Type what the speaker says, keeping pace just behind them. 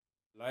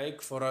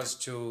like for us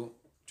to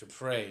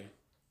pray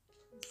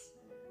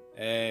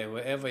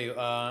wherever you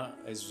are,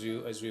 as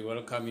we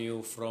welcome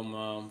you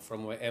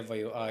from wherever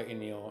you are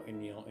in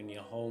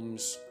your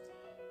homes.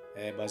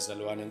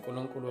 Bazalwane,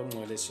 uNkulunkulu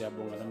ongcwele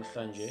siyabonga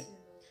namhlanje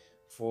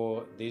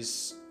for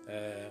this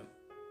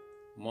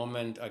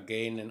moment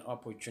again, an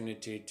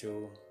opportunity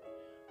to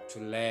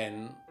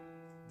learn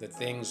the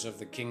things of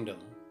the kingdom.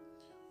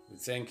 We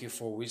thank you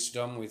for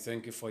wisdom, we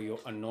thank you for your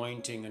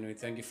anointing, and we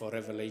thank you for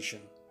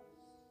revelation.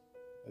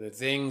 The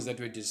things that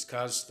we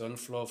discuss don't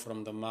flow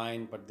from the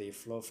mind, but they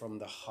flow from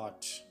the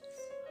heart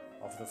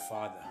of the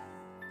Father.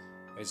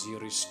 As you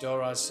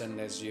restore us and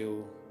as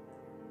you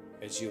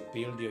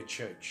build your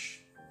church,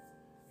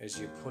 as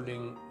you're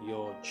pulling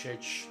your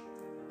church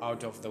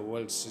out of the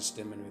world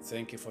system, and we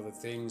thank you for the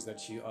things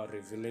that you are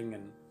revealing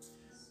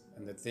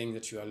and the things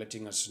that you are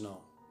letting us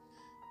know.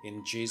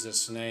 In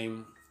Jesus'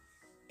 name,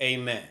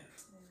 amen.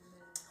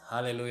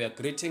 Hallelujah.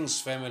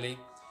 Greetings, family.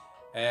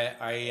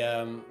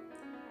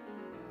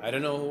 I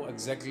don't know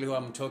exactly who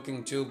I'm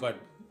talking to, but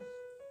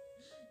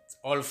it's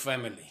all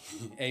family.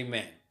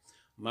 Amen.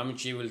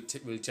 Mamchi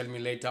will tell me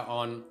later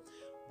on,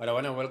 but I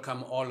want to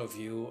welcome all of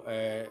you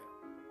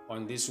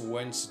on this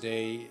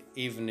Wednesday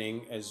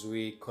evening as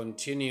we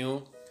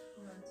continue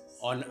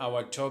on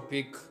our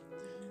topic,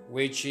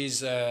 which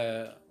is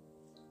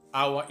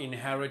our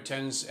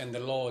inheritance and the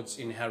Lord's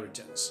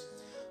inheritance.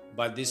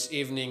 But this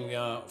evening we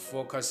are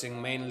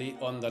focusing mainly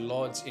on the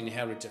Lord's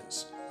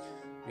inheritance.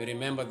 You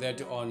remember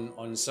that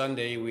on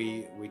Sunday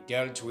we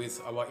dealt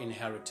with our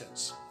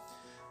inheritance.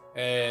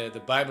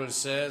 The Bible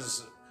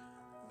says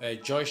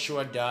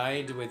Joshua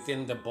died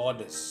within the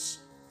borders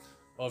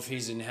of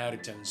his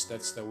inheritance.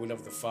 That's the will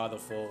of the Father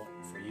for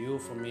you,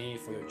 for me,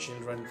 for your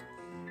children,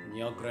 and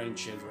your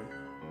grandchildren.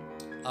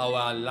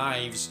 Our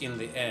lives in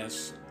the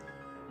earth,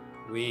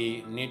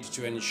 we need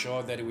to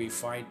ensure that we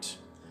fight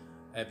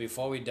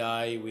before we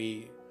die.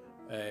 We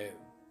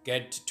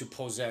get to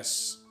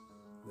possess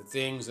the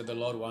things that the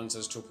Lord wants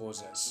us to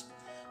possess.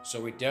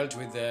 So we dealt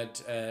with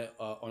that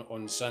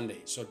on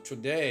Sunday. So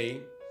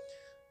today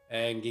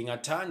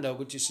ngingathanda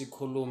ukuthi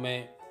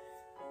sikhulume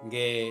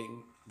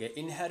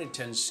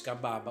nge-inheritance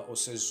kababa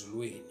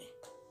osezulwini.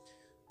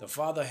 The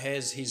Father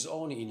has his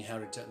own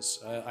inheritance.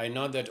 I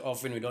know that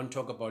often we don't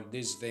talk about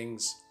these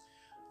things,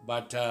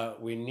 but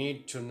we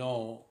need to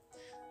know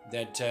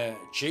that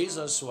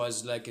Jesus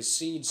was like a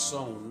seed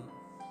sown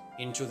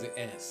into the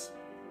earth.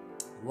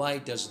 Why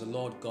does the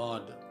Lord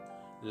God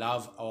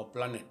love our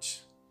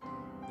planet?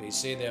 They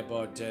say there are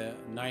about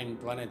 9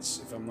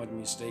 planets, if I'm not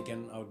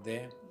mistaken, out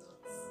there.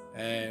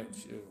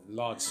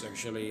 Lots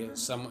actually,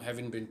 some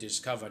haven't been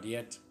discovered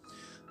yet.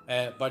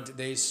 But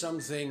there is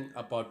something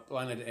about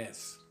planet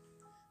Earth.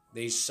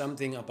 There is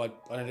something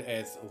about planet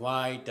Earth.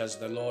 Why does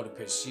the Lord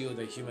pursue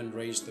the human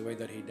race the way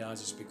that he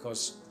does? Is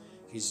because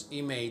his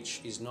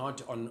image is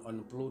not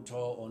on Pluto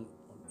or on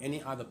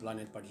any other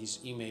planet, but his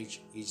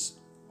image is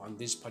on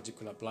this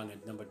particular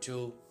planet. Number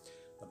 2,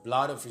 the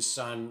blood of his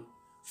son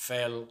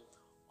fell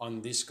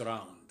on this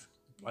ground,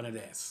 planet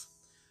Earth.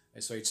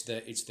 And so it's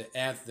the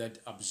earth that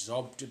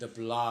absorbed the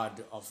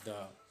blood of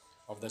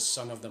the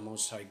Son of the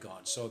Most High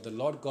God. So the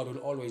Lord God will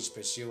always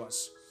pursue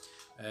us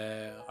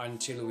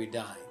until we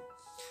die.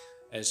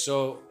 And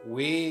so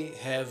we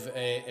have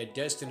a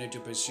destiny to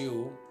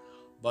pursue,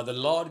 but the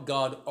Lord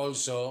God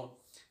also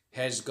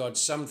has got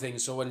something.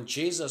 So when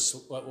Jesus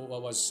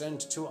was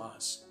sent to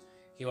us,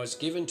 he was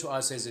given to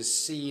us as a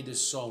seed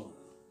sown.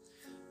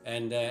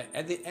 And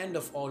at the end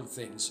of all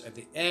things,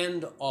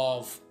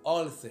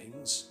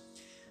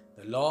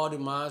 the Lord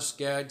must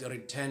get a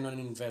return on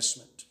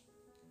investment.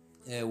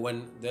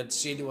 When that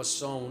seed was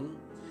sown,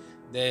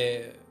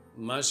 there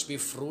must be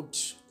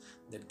fruit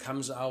that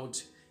comes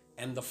out,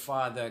 and the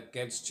Father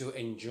gets to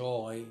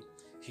enjoy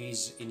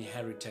his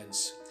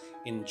inheritance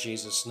in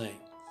Jesus'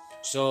 name.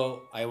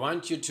 So I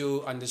want you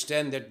to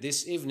understand that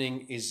this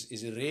evening is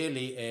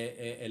really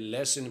a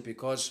lesson,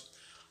 because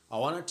I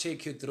want to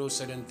take you through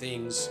certain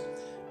things.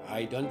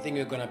 I don't think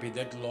we're going to be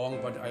that long,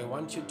 but I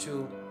want you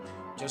to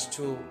just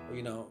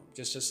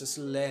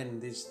learn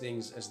these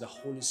things as the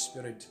Holy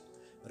Spirit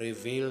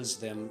reveals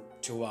them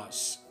to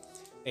us.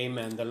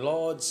 Amen. The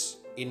Lord's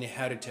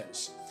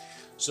inheritance.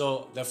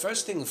 So the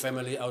first thing,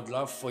 family, I would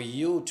love for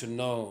you to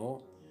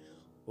know,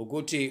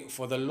 ukuthi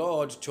for the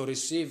Lord to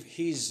receive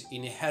his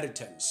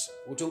inheritance,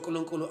 ukuthi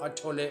uNkulunkulu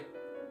athole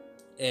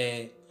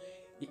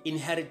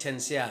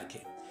inheritance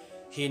yakhe,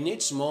 he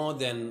needs more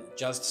than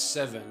just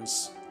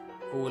servants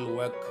who will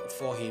work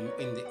for him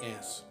in the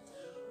earth.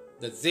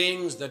 The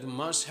things that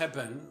must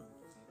happen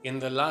in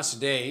the last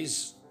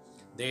days,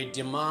 they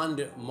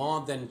demand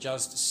more than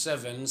just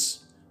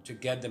servants to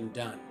get them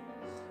done.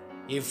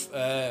 If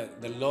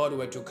the Lord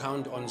were to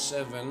count on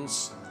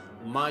servants,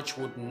 much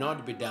would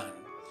not be done.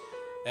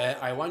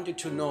 I want you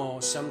to know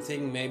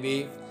something.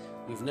 Maybe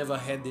you've never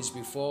heard this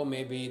before.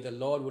 Maybe the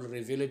Lord will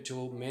reveal it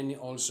to many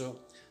also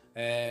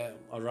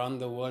around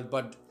the world.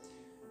 But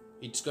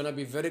it's going to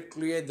be very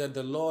clear that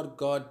the Lord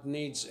God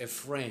needs a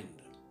friend.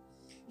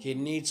 He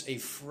needs a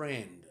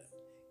friend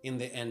in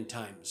the end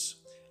times.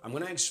 I'm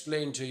going to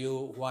explain to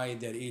you why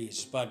there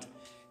is. But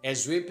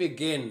as we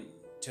begin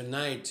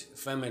tonight,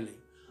 family,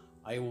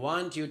 I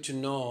want you to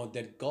know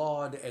that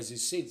God, as He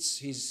sits,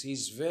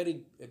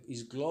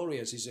 He's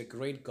glorious. He's a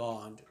great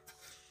God.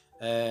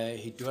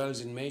 He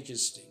dwells in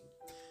majesty.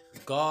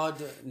 God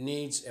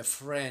needs a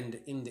friend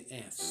in the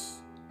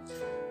earth,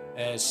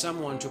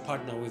 someone to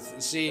partner with.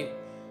 See,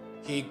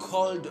 He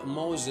called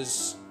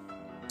Moses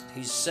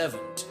His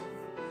servant.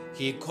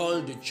 He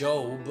called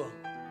Job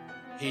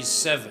His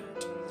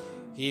servant.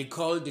 He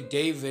called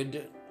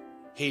David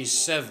His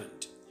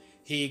servant.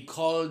 He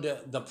called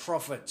the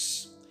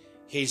prophets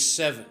His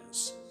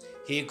servants.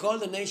 He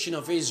called the nation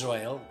of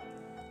Israel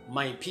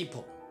my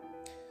people.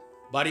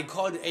 But He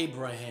called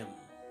Abraham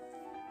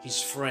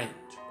His friend.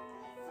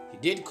 He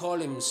did call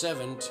him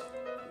servant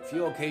a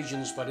few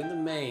occasions, but in the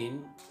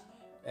main,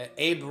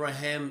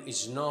 Abraham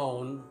is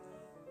known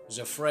as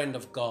a friend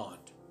of God.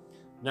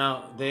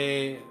 Now,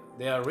 there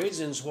are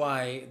reasons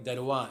why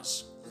that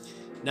was.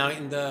 Now,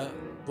 in the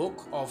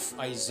book of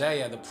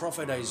Isaiah, the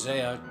prophet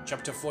Isaiah,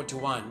 chapter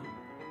 41,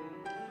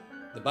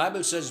 the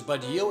Bible says,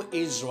 "But you,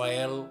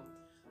 Israel,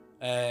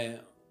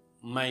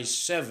 my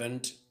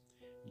servant,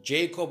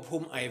 Jacob,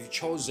 whom I have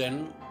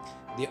chosen,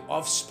 the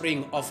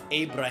offspring of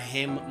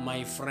Abraham,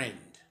 my friend."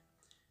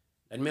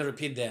 Let me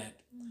repeat that.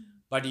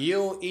 "But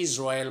you,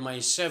 Israel, my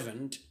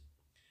servant,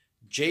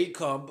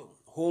 Jacob,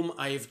 whom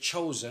I have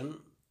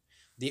chosen,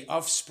 the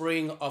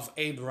offspring of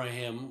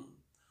Abraham,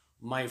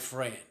 my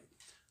friend."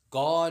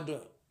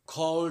 God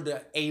called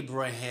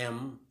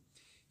Abraham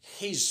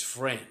His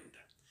friend.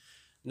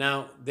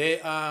 Now,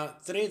 there are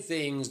three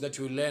things that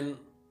we learn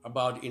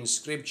about in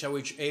Scripture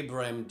which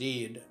Abraham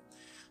did,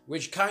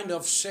 which kind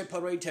of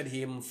separated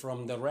him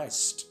from the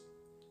rest.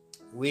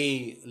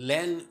 We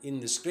learn in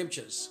the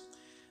Scriptures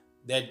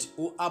that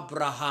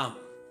Abraham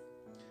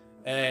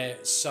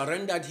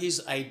surrendered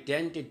his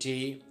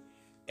identity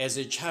as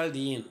a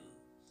Chaldean.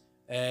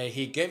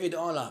 He gave it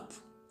all up.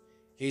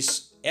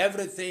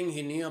 Everything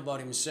he knew about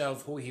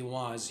himself, who he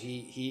was,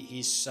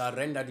 he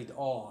surrendered it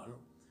all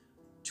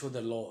to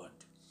the Lord.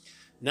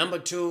 Number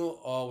two,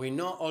 we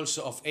know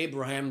also of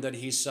Abraham that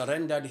he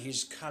surrendered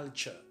his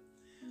culture.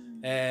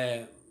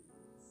 As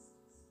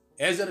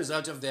a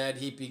result of that,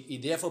 he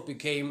therefore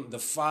became the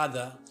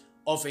father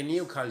of a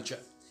new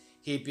culture.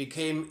 He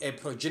became a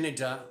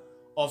progenitor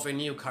of a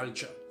new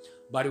culture.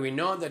 But we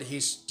know that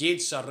he did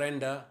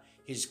surrender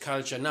his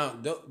culture. Now,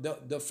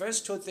 the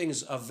first two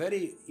things are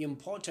very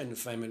important,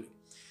 family.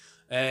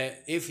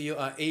 If you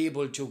are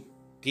able to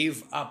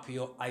give up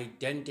your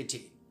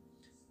identity,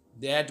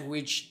 that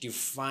which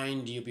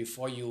defined you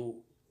before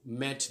you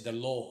met the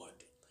Lord,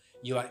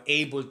 you are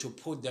able to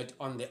put that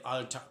on the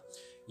altar.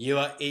 You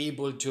are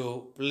able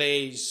to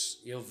place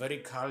your very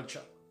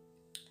culture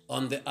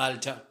on the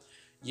altar.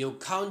 You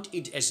count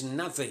it as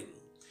nothing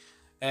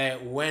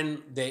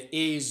when there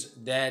is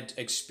that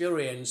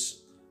experience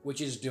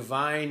which is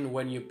divine,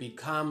 when you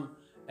become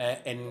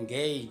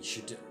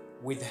engaged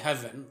with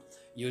heaven.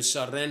 You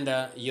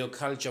surrender your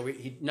culture.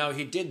 Now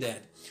he did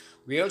that.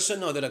 We also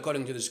know that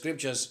according to the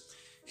Scriptures,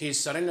 he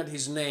surrendered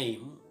his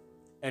name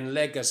and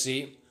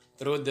legacy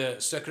through the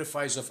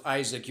sacrifice of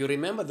Isaac. You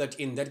remember that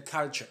in that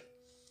culture,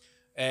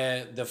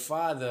 the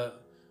father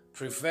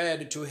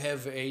preferred to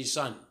have a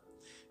son.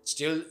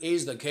 Still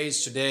is the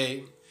case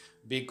today,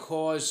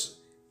 because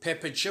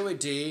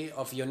perpetuity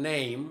of your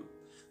name,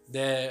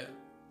 the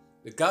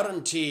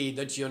guarantee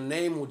that your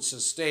name would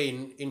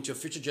sustain into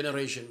future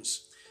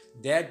generations,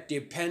 that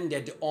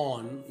depended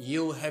on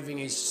you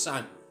having a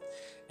son.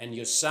 And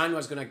your son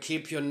was going to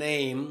keep your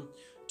name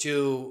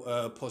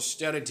to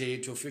posterity,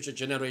 to future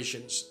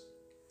generations.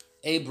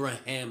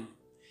 Abraham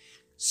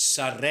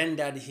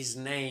surrendered his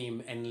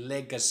name and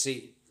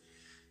legacy.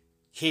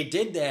 He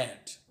did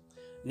that.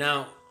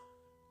 Now,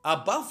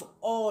 above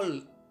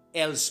all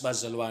else,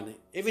 Bazalwane,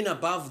 even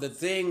above the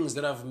things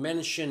that I've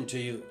mentioned to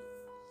you,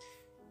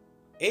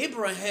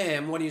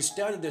 Abraham, when he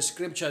studied the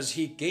Scriptures,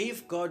 he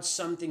gave God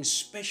something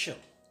special.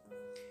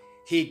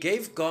 He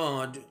gave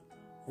God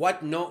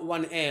what no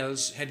one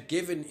else had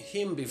given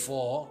him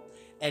before,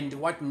 and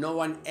what no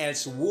one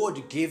else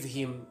would give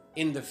him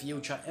in the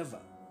future ever.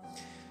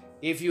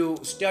 If you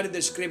study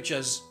the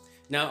Scriptures,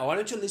 now I want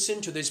you to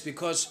listen to this,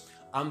 because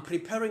I'm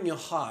preparing your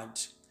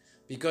heart.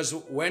 Because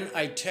when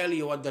I tell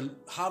you what the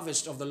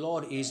harvest of the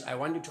Lord is, I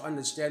want you to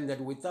understand that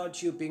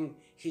without you being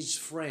His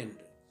friend,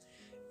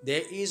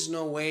 there is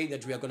no way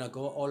that we are going to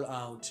go all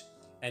out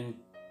and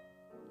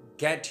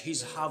get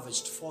His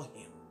harvest for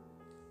Him.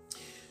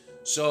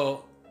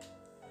 So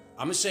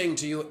I'm saying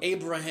to you,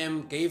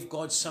 Abraham gave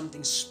God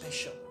something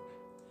special.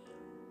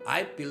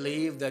 I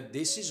believe that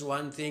this is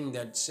one thing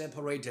that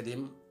separated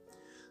him.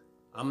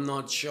 I'm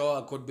not sure,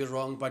 I could be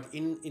wrong, but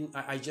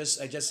I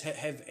just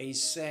have a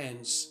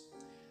sense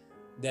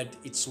that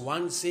it's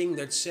one thing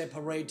that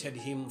separated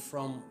him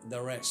from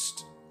the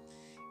rest.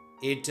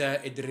 It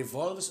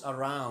revolves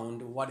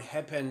around what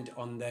happened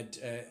on that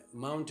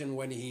mountain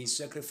when he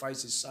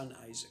sacrificed his son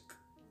Isaac.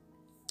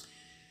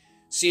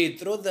 See,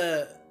 through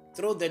the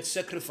through that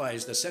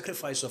sacrifice, the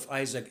sacrifice of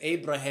Isaac,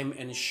 Abraham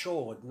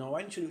ensured. Now, I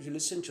want you to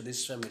listen to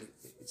this, family.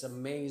 It's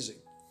amazing.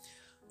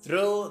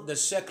 Through the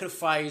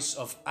sacrifice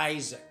of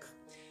Isaac,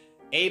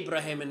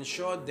 Abraham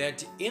ensured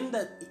that in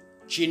the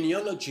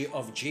genealogy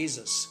of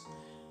Jesus,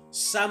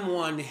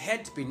 someone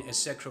had been a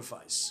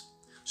sacrifice.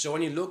 So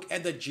when you look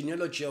at the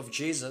genealogy of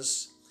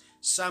Jesus,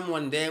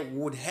 someone there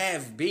would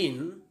have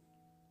been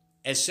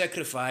a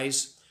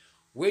sacrifice,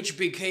 which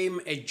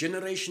became a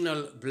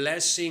generational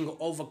blessing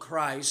over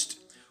Christ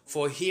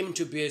for him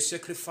to be a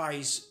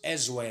sacrifice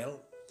as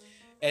well.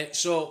 And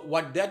so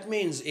what that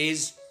means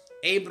is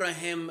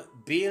Abraham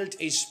built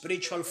a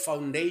spiritual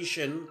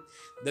foundation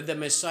that the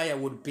Messiah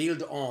would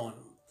build on,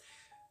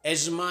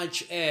 as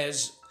much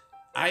as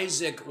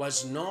Isaac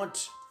was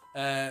not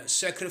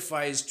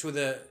sacrificed to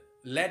the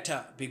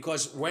letter,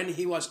 because when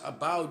he was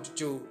about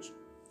to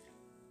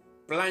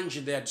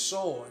plunge that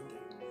sword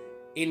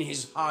in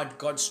his heart,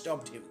 God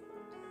stopped him.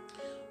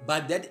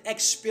 But that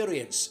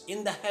experience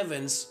in the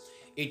heavens,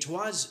 it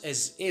was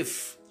as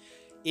if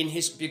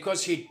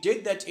because he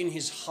did that in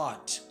his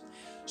heart.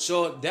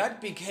 So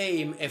that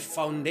became a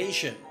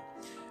foundation.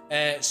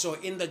 So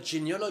in the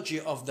genealogy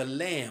of the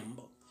Lamb,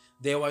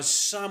 there was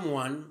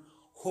someone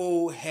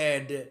who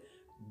had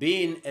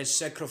been a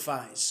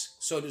sacrifice,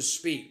 so to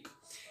speak.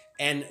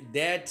 And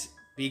that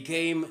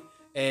became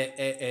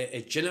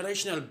a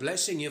generational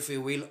blessing, if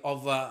you will,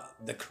 over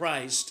the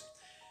Christ.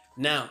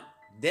 Now,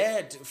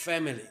 that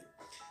family,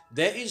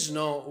 there is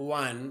no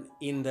one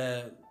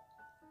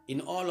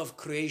in all of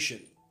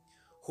creation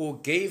who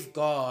gave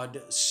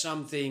God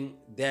something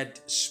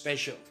that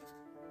special.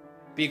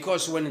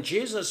 Because when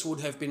Jesus would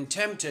have been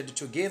tempted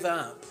to give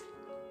up,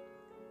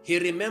 he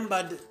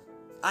remembered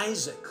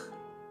Isaac.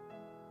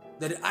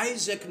 That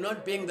Isaac,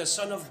 not being the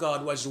son of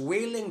God, was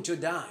willing to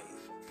die,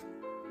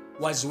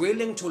 was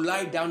willing to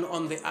lie down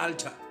on the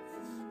altar.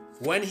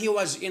 When he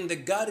was in the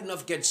Garden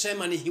of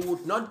Gethsemane, he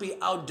would not be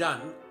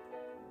outdone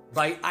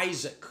by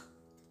Isaac.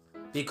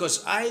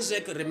 Because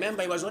Isaac,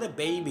 remember, he was not a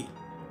baby.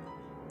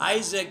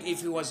 Isaac,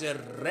 if he was a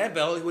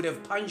rebel, he would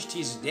have punched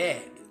his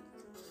dad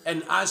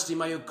and asked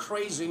him, "Are you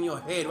crazy in your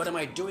head? What am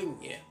I doing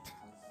here?"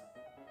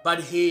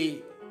 But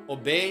he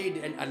obeyed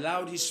and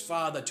allowed his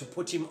father to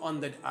put him on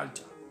that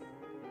altar.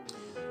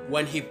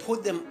 When he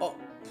put him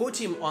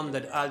on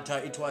that altar,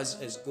 it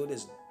was as good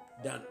as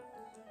done.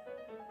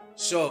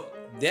 So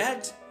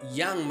that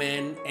young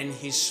man and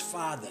his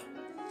father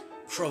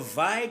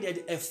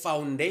provided a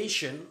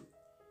foundation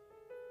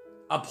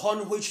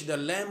upon which the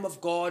Lamb of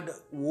God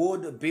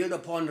would build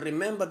upon.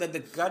 Remember that the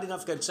Garden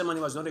of Gethsemane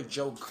was not a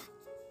joke.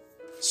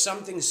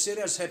 Something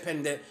serious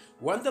happened there.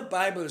 When the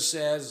Bible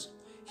says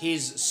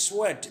his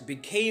sweat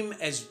became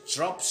as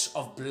drops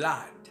of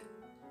blood,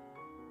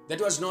 that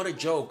was not a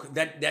joke.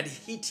 That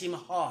hit him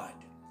hard.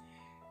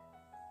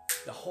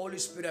 The Holy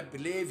Spirit, I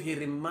believe, he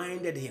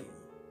reminded him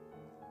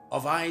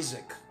of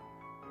Isaac,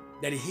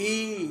 that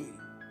he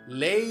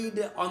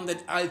laid on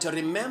that altar.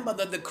 Remember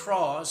that the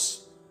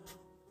cross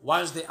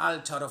was the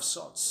altar of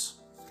sorts.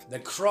 The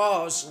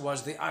cross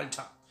was the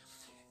altar.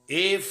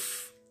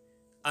 If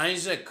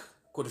Isaac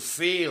could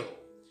feel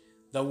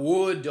the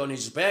wood on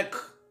his back,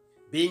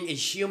 being a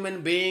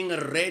human being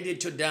ready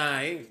to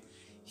die,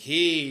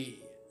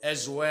 he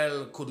as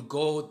well could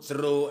go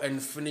through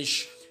and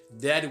finish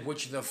that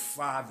which the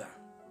Father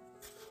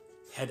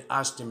had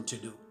asked him to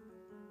do.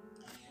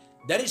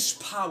 That is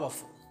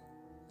powerful.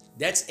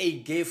 That's a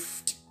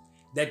gift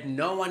that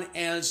no one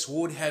else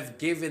would have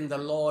given the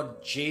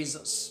Lord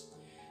Jesus.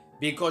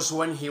 Because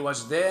when he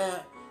was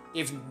there,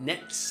 if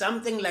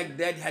something like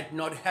that had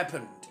not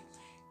happened,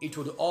 it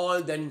would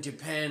all then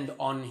depend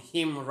on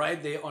him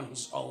right there on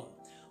his own.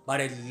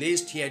 But at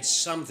least he had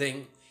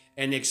something,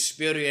 an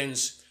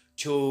experience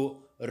to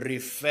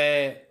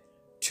refer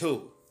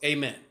to.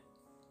 Amen.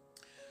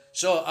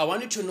 So I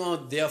want you to know,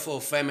 therefore,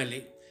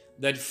 family,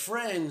 that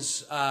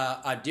friends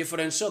are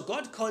different. So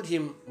God called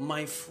him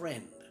my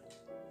friend.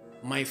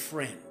 My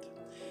friend.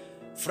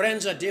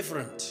 Friends are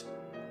different.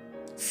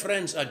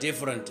 Friends are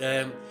different.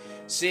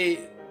 See,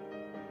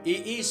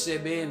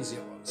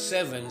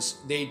 servants,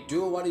 they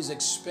do what is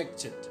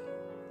expected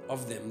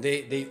of them.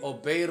 They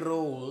obey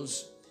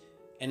rules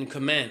and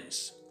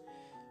commands.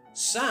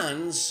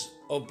 Sons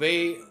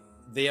obey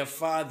their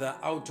father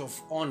out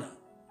of honor.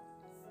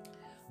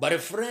 But a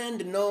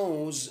friend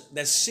knows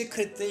the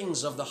secret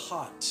things of the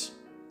heart.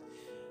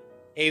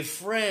 A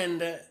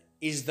friend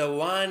is the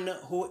one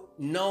who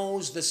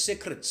knows the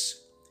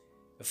secrets.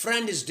 A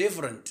friend is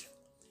different.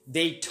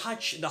 They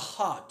touch the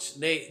heart.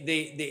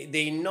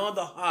 They know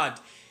the heart.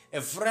 A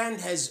friend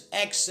has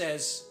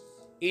access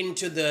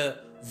into the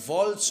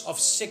vaults of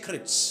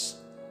secrets.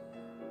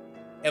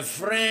 A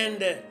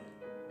friend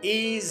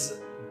is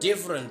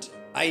different.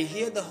 I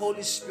hear the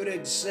Holy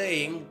Spirit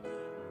saying,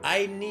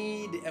 I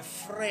need a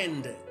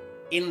friend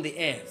in the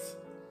earth.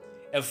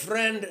 A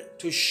friend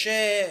to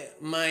share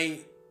my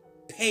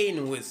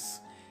pain with.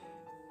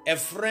 A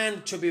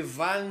friend to be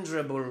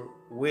vulnerable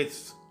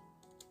with.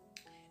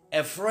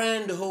 A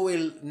friend who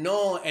will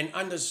know and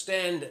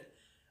understand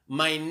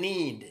my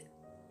need.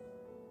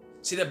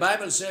 See, the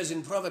Bible says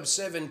in Proverbs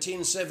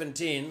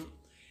 17:17,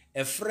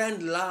 a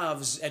friend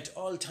loves at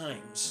all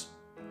times,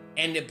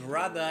 and a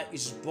brother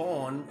is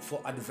born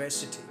for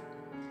adversity.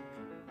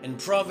 In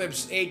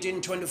Proverbs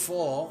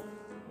 18:24,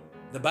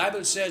 the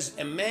Bible says,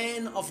 a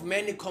man of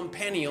many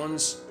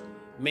companions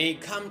may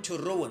come to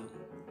ruin,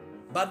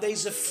 but there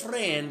is a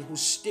friend who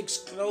sticks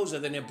closer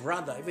than a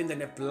brother, even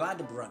than a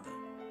blood brother.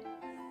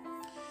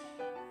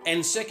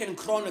 And 2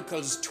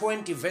 Chronicles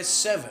 20 verse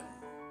 7,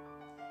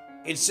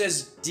 it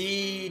says,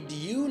 did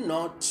you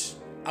not,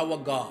 our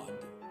God,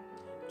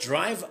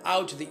 drive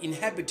out the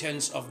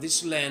inhabitants of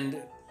this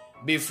land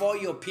before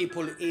your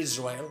people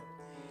Israel,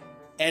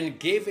 and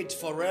give it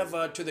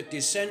forever to the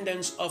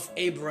descendants of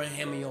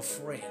Abraham your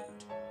friend?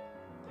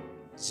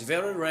 It's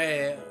very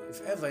rare,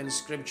 if ever in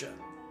scripture,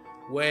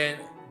 when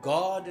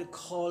God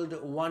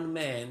called one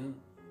man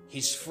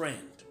his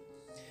friend.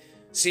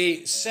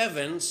 See,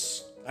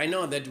 servants, I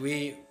know that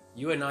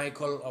you and I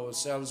call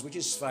ourselves, which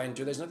is fine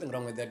too. There's nothing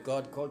wrong with that.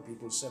 God called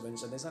people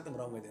servants, and there's nothing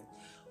wrong with it.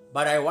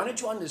 But I wanted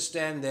to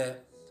understand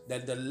that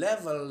the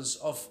levels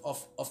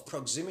of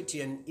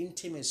proximity and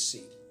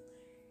intimacy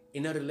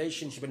in a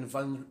relationship and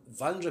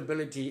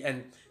vulnerability,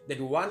 and that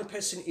one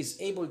person is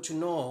able to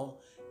know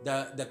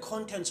the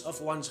contents of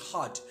one's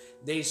heart.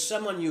 There is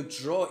someone you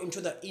draw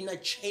into the inner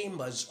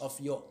chambers of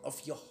your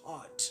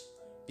heart,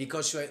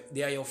 because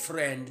they are your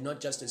friend, not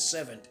just a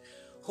servant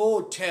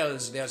who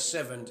tells their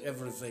servant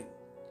everything.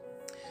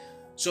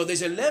 So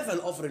there's a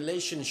level of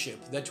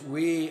relationship that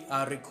we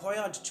are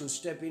required to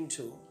step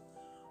into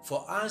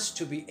for us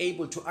to be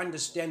able to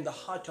understand the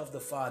heart of the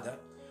Father,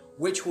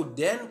 which would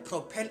then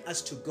propel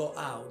us to go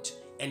out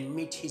and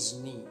meet his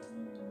need.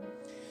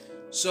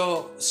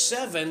 So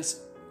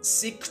servants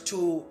seek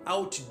to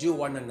outdo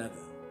one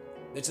another.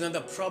 That's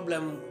another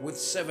problem with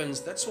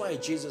servants. That's why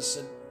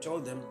Jesus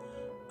told them,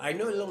 I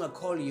no longer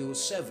call you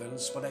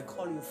servants, but I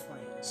call you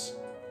friends.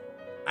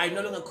 I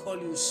no longer call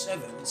you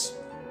servants,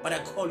 but I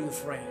call you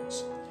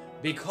friends.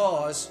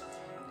 Because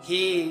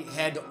he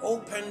had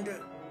opened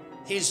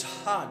his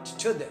heart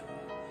to them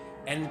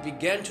and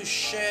began to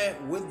share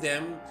with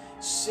them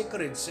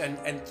secrets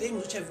and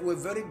things which were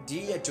very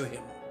dear to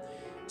him.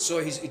 So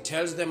he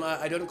tells them,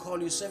 I don't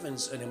call you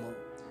servants anymore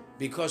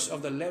because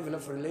of the level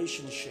of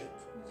relationship.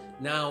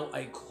 Now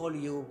I call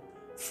you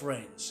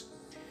friends.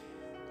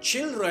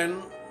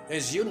 Children,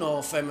 as you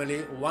know,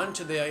 family,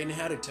 want their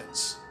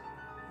inheritance.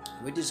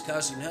 We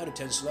discussed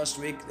inheritance last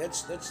week.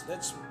 That's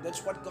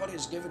what God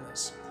has given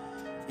us.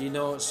 You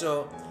know,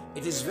 so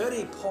it is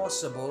very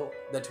possible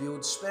that we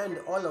would spend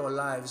all our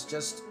lives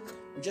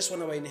we just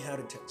want our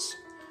inheritance.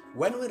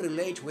 When we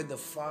relate with the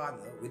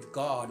Father, with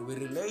God, we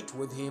relate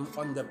with him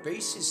on the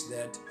basis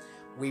that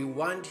we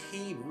want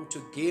him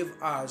to give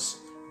us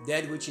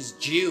that which is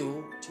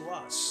due to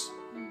us.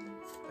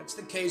 That's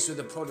the case with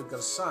the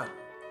prodigal son.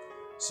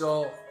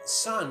 So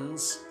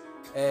sons,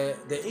 there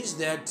is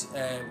that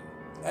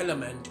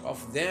element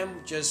of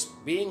them just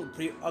being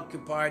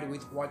preoccupied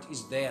with what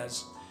is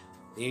theirs.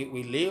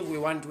 We live, we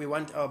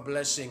want our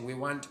blessing, we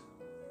want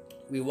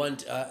to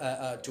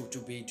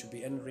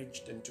be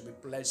enriched and to be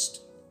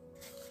blessed.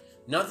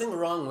 Nothing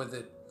wrong with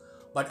it,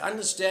 but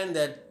understand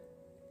that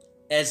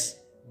as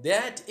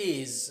that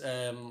is,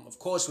 of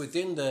course,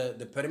 within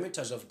the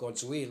perimeters of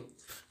God's will,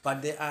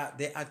 but there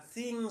are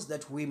things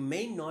that we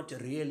may not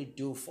really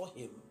do for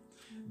him,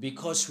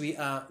 because we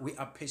are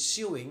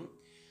pursuing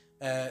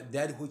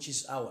that which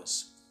is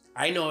ours.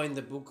 I know in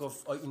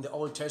the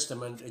Old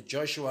Testament,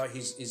 Joshua,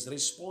 his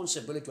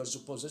responsibility was to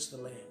possess the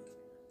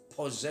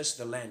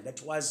land.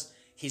 That was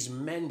his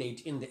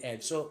mandate in the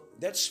earth. So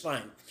that's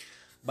fine.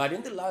 But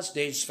in the last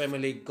days,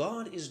 family,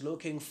 God is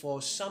looking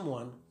for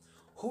someone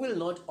who will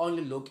not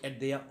only look at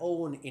their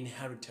own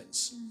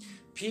inheritance.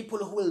 People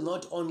who will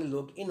not only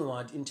look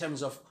inward in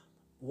terms of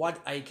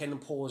what I can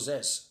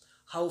possess.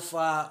 How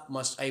far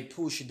must I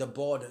push the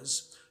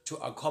borders to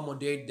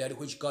accommodate that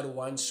which God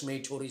wants me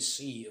to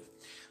receive?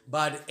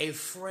 But a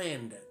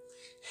friend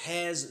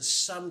has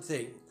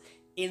something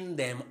in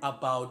them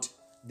about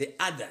the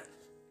other.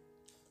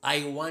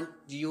 I want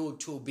you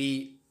to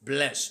be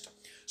blessed.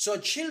 So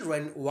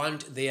children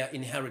want their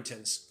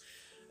inheritance.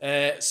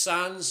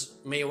 Sons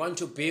may want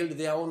to build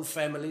their own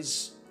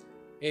families.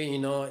 You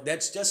know,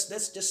 that's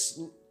just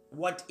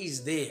what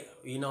is there.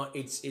 You know,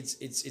 it's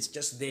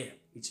just there.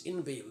 It's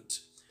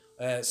inbuilt.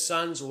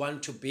 Sons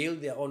want to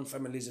build their own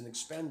families and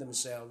expand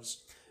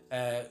themselves.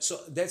 So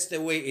that's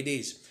the way it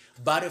is.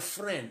 But a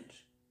friend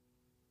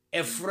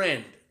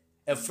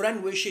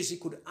wishes he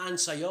could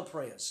answer your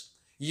prayers.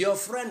 Your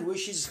friend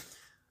wishes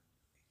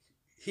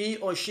he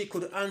or she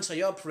could answer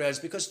your prayers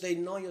because they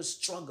know your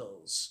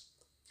struggles.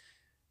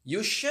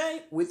 You share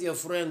with your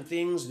friend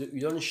things that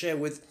you don't share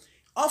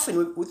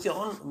often with your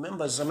own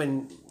members,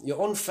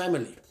 your own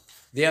family.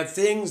 There are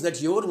things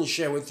that you wouldn't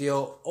share with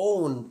your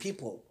own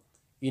people,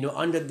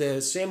 under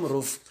the same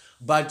roof,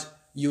 but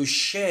you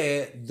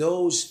share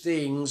those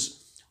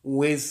things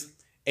with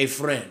a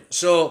friend.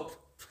 So,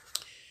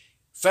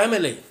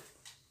 family,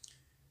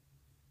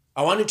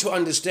 I want you to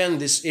understand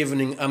this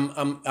evening.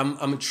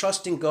 I'm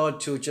trusting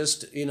God to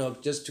just,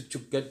 to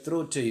get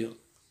through to you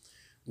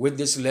with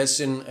this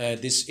lesson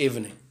this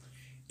evening.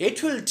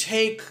 It will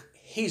take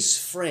his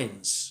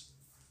friends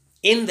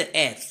in the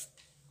earth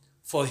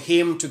for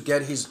him to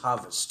get his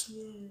harvest.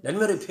 Let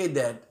me repeat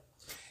that.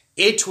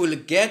 It will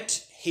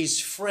get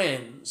his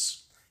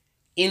friends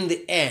in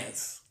the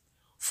earth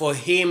for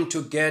him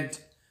to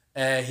get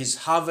his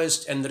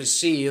harvest and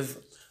receive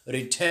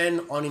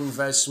return on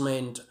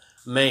investment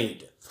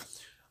made.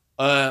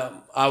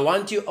 I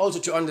want you also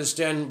to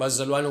understand,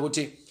 bazalwane,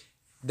 ukuthi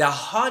the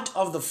heart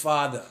of the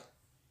Father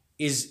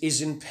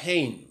is in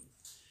pain.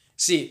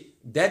 See,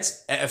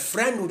 that's a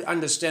friend would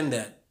understand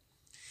that.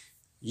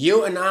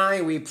 You and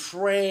I, we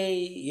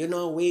pray,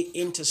 we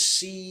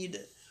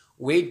intercede,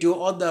 we do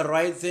all the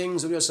right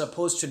things we are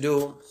supposed to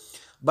do,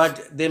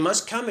 but there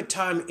must come a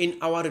time in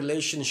our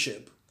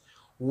relationship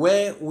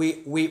where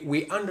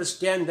we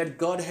understand that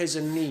God has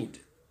a need,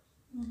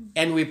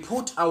 and we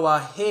put our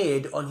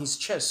head on his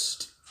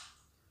chest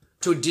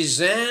to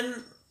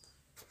discern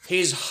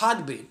his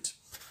heartbeat,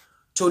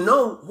 to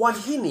know what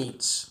he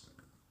needs,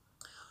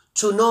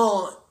 to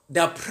know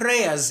the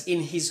prayers in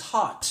his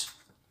heart.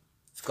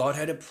 If God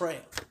had a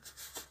prayer,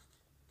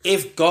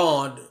 if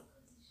God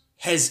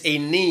has a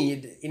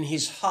need in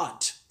his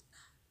heart,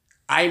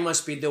 I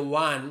must be the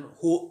one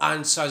who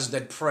answers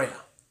that prayer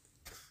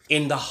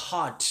in the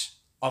heart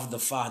of the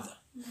Father.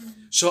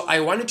 So I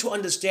wanted to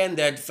understand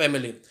that,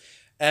 family.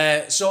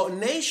 So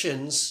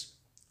nations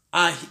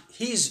are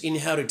his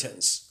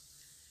inheritance.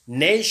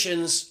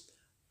 Nations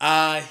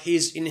are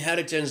his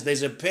inheritance.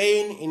 There's a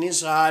pain in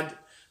his heart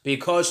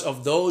because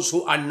of those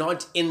who are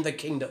not in the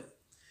kingdom.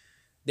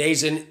 There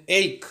is an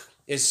ache,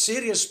 a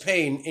serious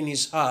pain in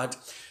his heart.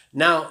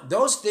 Now,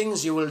 those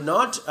things you will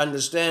not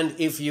understand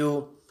if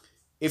you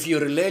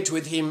relate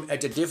with him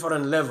at a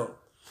different level.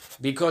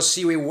 Because,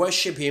 see, we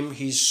worship him.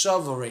 He's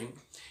sovereign.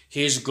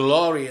 He's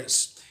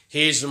glorious.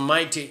 He's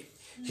mighty.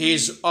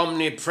 He's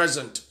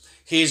omnipresent.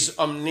 He's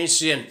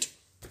omniscient.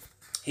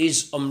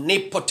 He's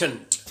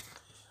omnipotent.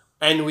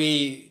 And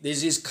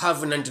there's his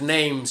covenant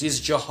names. He's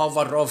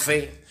Jehovah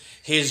Rapha.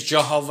 He's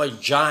Jehovah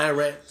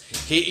Jireh.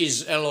 He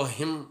is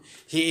Elohim.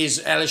 He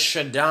is El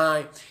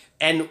Shaddai.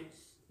 And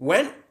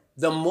when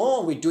the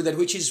more we do that,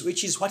 which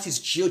is what is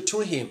due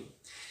to him,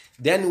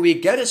 then we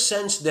get a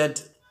sense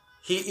that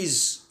he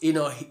is,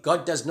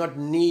 God does not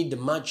need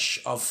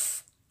much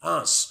of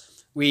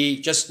us.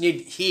 We just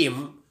need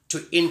him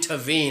to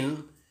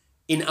intervene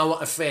in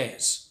our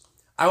affairs.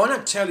 I want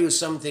to tell you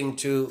something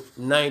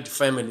tonight,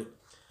 family.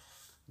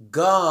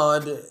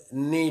 God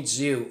needs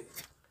you.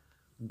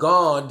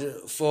 God,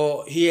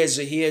 for he has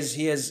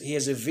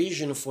a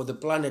vision for the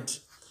planet,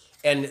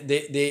 and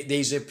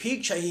there's a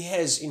picture he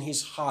has in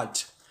his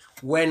heart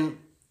when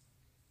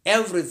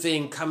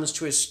everything comes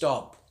to a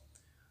stop.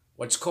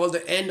 What's called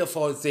the end of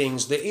all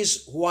things. There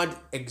is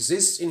what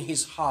exists in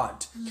his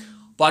heart.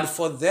 But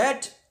for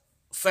that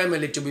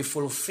family to be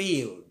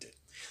fulfilled,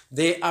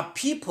 there are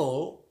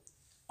people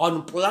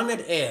on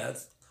planet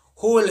Earth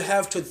who will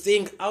have to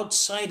think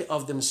outside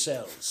of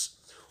themselves,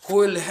 who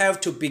will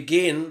have to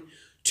begin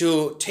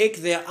to take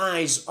their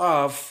eyes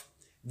off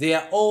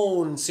their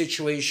own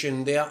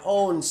situation, their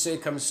own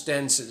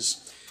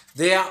circumstances,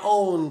 their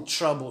own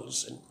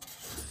troubles, and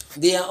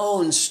their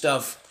own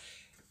stuff,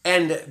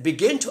 and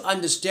begin to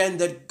understand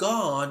that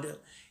God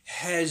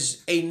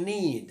has a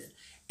need.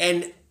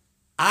 And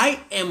I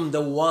am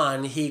the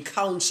one he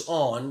counts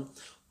on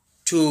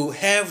to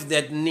have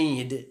that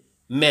need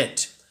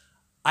met.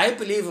 I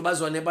believe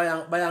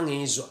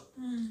bayangizwa.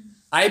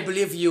 I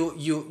believe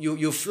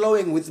you're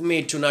flowing with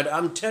me tonight.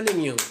 I'm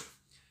telling you,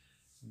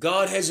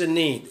 God has a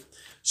need.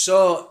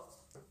 So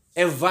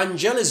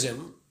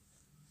evangelism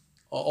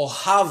or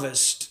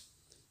harvest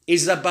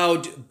is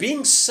about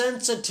being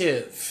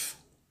sensitive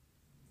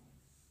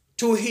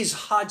to his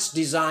heart's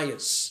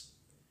desires.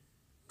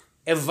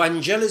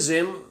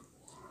 Evangelism,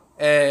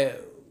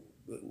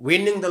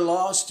 winning the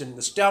lost and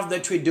the stuff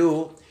that we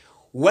do,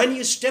 when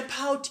you step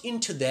out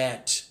into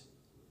that,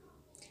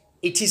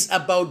 it is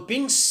about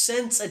being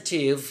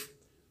sensitive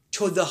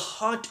to the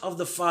heart of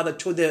the Father,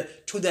 to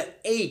the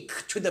ache,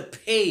 to the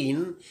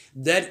pain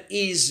that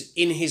is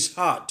in his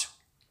heart.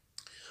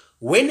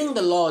 Winning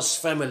the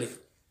lost, family.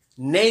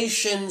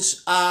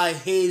 Nations are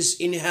his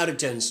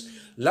inheritance.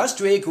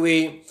 Last week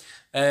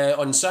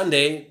on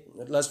Sunday,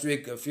 last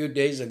week a few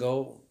days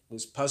ago,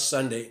 this past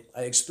Sunday,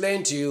 I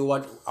explained to you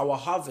what our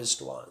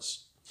harvest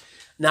was.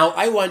 Now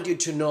I want you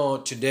to know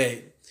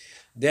today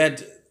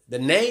that the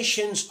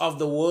nations of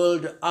the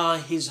world are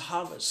his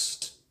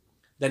harvest.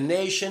 The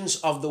nations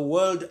of the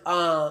world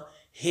are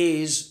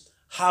his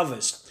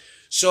harvest.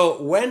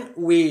 So when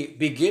we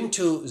begin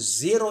to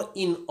zero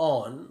in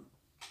on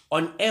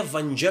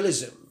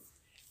evangelism,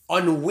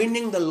 on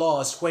winning the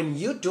lost, when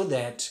you do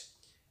that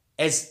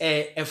as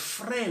a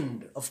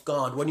friend of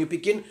God, when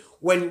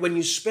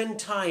you spend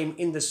time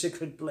in the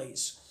secret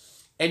place,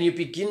 and you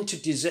begin to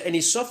discern, and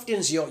he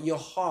softens your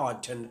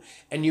heart,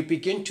 and you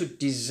begin to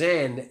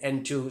discern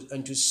and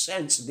to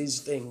sense these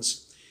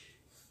things,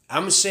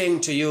 I'm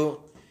saying to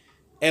you,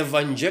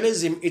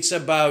 evangelism, it's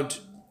about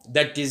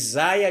the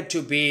desire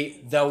to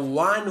be the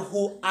one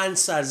who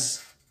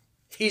answers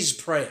his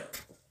prayer,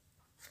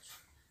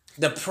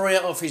 the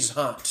prayer of his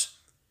heart.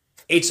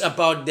 It's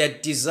about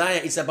that desire.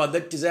 It's about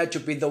that desire to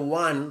be the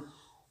one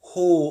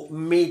who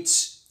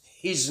meets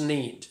his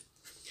need.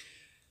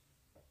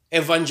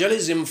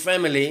 Evangelism,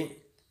 family,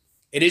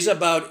 it is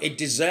about a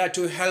desire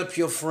to help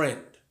your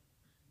friend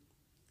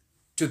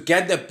to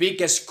get the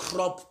biggest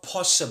crop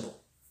possible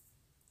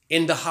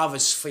in the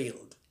harvest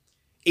field.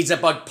 It's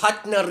about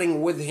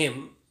partnering with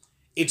him.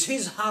 It's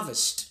his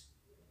harvest.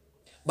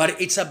 But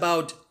it's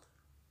about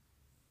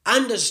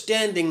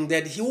understanding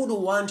that he would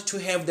want to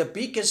have the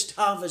biggest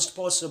harvest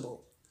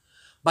possible.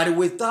 But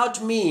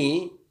without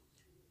me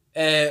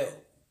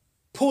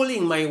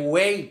pulling my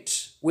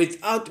weight,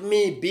 without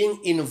me being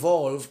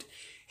involved,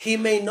 he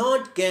may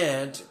not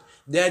get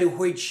that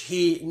which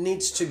he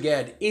needs to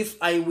get. If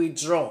I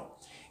withdraw,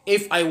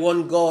 if I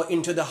won't go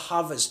into the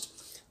harvest,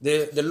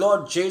 the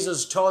Lord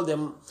Jesus told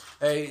them,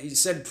 he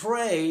said,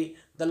 pray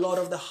the Lord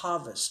of the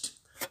harvest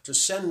to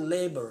send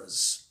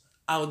laborers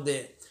out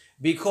there,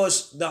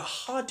 because the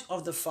heart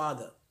of the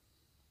Father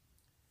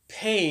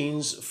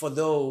pains for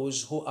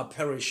those who are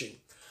perishing.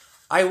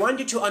 I want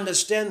you to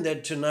understand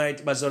that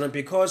tonight, Bazona,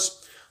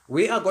 because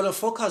we are going to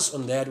focus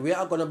on that. We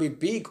are going to be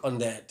big on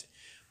that.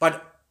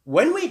 But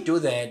when we do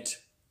that,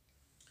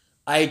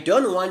 I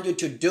don't want you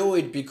to do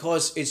it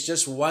because it's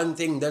just one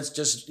thing it's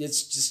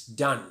just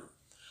done.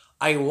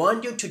 I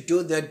want you to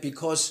do that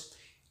because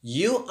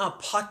you are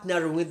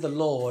partnering with the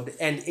Lord,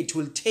 and it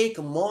will take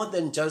more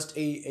than just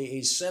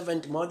a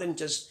servant, more than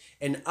just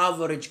an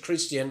average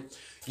Christian.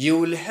 You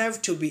will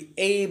have to be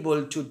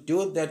able to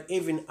do that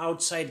even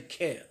outside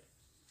care,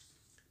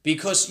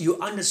 because you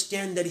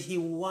understand that he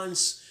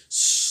wants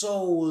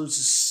souls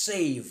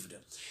saved.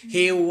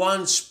 He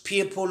wants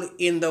people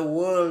in the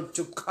world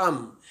to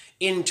come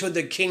into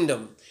the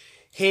kingdom.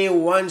 He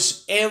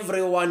wants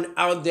everyone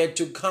out there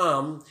to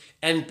come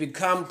and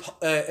become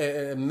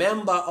a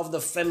member of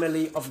the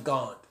family of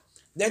God.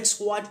 That's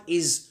what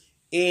is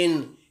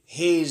in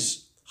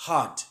his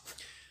heart.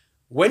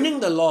 Winning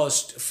the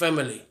lost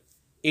family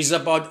is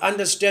about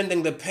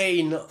understanding the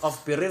pain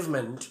of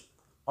bereavement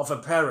of a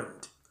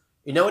parent.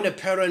 You know, when a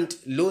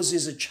parent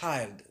loses a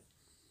child,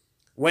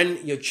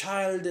 when your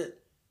child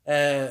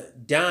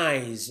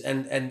dies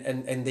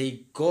and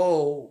they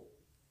go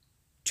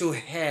to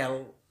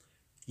hell,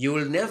 you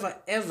will never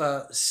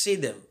ever see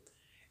them.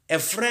 A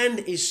friend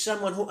is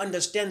someone who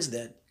understands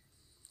that,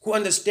 who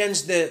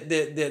understands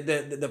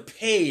the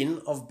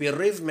pain of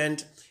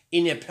bereavement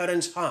in a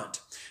parent's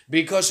heart.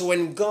 Because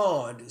when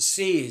God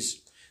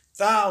sees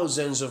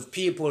thousands of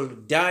people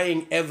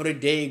dying every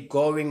day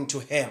going to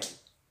hell,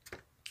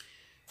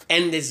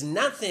 and there's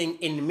nothing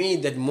in me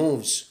that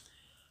moves,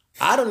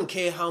 I don't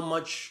care how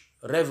much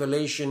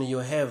revelation you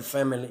have,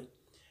 family.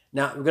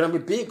 Now, we're going to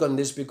be big on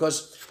this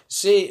because,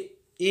 see,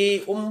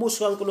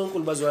 umbuso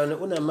kaNkulunkulu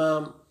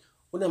bazalwane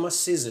unama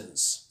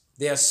seasons.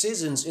 There are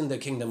seasons in the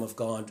kingdom of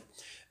God.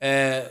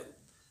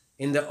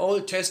 In the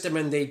Old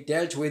Testament,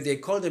 they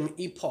call them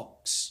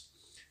epochs.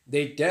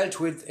 They dealt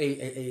with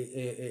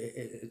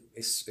a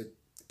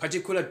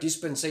particular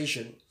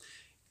dispensation.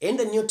 In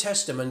the New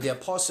Testament, the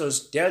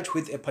apostles dealt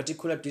with a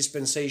particular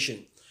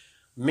dispensation.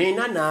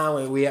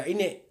 Now we are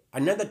in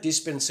another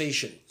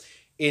dispensation.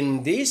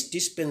 In this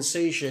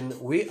dispensation,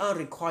 we are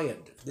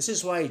required. This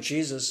is why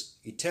Jesus,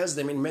 he tells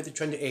them in Matthew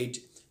 28,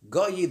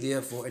 go ye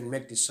therefore and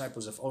make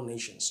disciples of all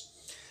nations.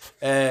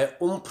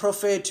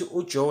 Prophet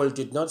Joel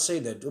did not say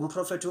that.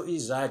 Prophet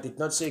Isaiah did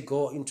not say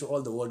go into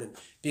all the world,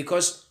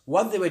 because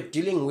what they were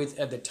dealing with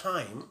at the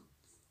time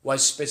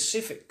was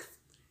specific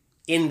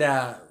in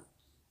the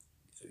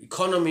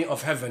economy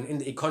of heaven, in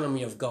the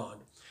economy of God.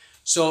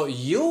 So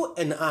you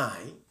and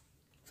I,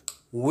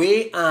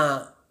 we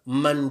are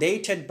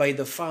mandated by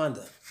the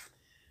Father.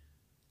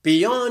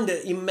 Beyond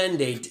a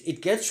mandate,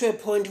 it gets to a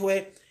point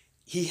where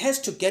he has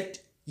to get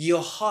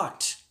your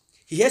heart.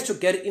 He has to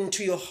get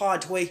into your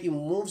heart, where he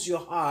moves your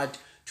heart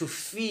to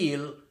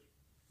feel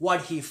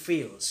what he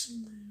feels,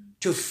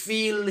 to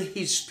feel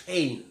his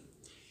pain.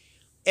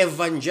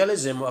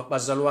 Evangelism,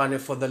 bazalwane,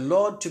 for the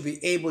Lord to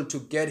be able to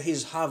get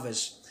his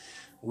harvest,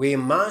 we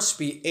must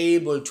be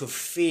able to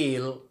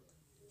feel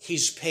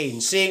his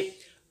pain. See,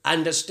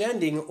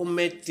 understanding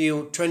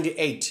Matthew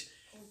 28,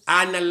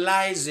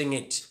 analyzing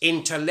it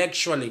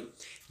intellectually,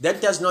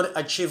 that does not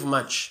achieve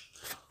much.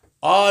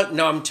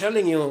 Now I'm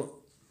telling you,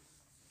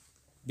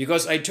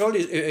 because I told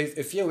you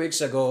a few weeks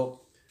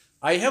ago,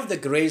 I have the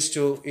grace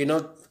to,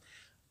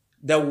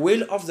 the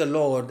will of the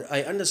Lord.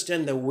 I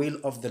understand the will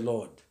of the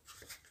Lord.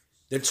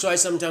 That's why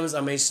sometimes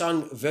I may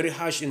sound very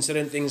harsh in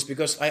certain things,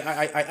 because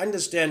I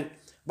understand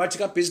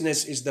Batika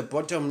business is the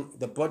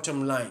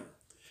bottom line.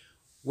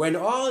 When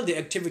all the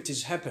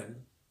activities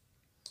happen,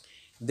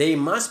 they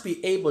must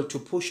be able to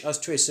push us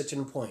to a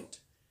certain point.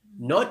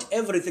 Not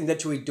everything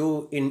that we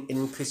do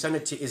in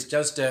Christianity is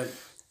just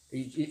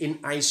in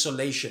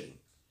isolation.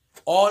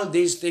 All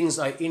these things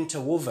are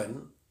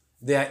interwoven,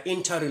 they are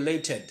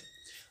interrelated.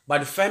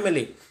 But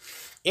family,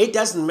 It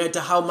doesn't matter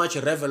how much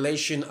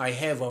revelation I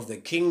have of the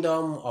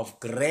kingdom, of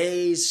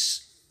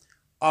grace,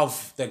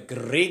 of the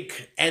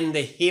Greek and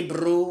the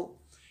Hebrew,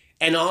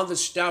 and all the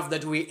stuff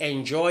that we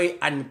enjoy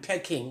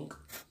unpacking.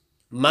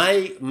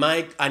 My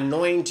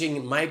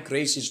anointing, my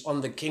grace is on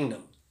the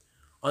kingdom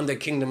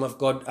of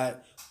God.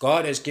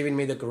 God has given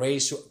me the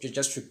grace to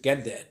just to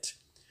get that.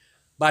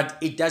 But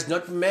it does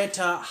not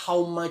matter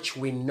how much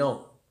we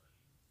know.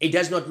 It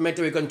does not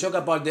matter. We can talk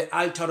about the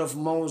altar of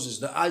Moses,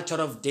 the altar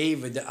of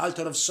David, the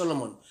altar of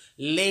Solomon,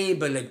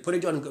 label it, put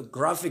it on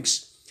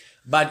graphics.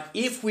 But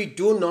if we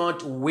do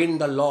not win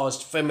the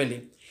lost,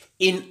 family,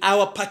 in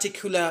our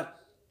particular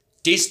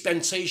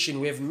dispensation,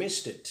 we have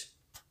missed it.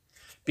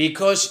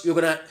 Because you're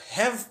going to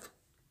have,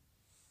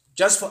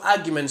 just for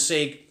argument's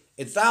sake,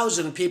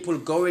 1,000 people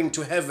going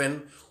to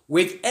heaven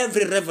with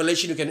every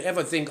revelation you can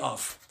ever think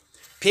of.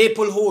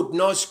 People who would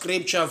know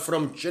scripture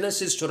from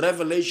Genesis to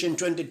Revelation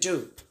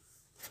 22.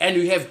 And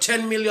you have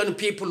 10 million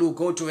people who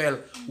go to hell.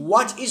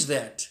 What is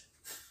that?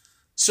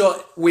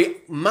 So we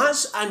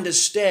must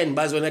understand,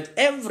 Bazwan, that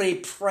every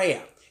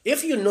prayer,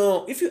 if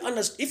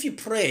you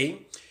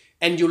pray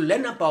and you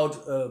learn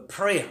about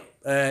prayer,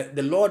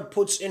 the Lord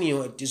puts in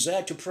you a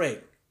desire to pray.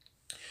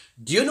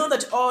 Do you know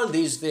that all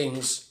these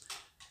things,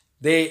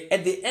 they,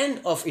 at the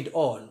end of it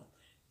all,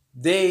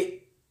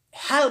 they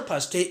help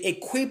us, they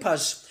equip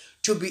us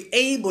to be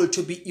able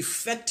to be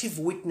effective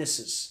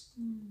witnesses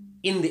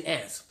in the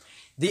earth.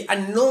 The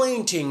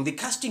anointing, the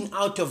casting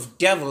out of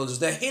devils,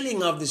 the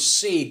healing of the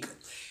sick,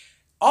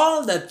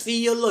 all the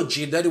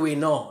theology that we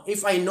know,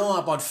 if I know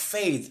about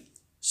faith,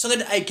 so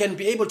that I can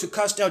be able to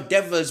cast out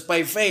devils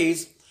by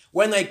faith,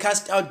 when I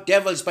cast out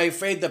devils by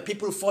faith, the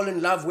people fall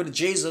in love with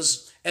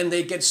Jesus and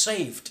they get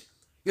saved.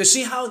 You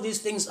see how these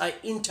things are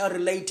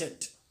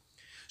interrelated.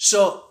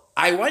 So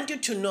I want you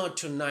to know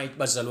tonight,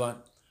 Bazalwan,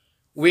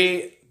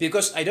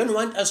 because I don't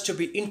want us to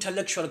be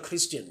intellectual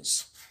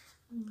Christians,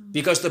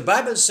 because the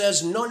Bible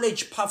says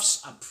knowledge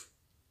puffs up.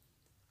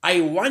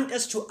 I want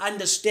us to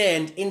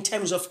understand in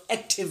terms of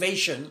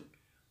activation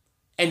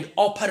and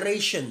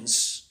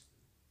operations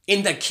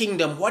in the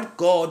kingdom, what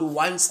God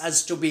wants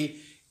us to be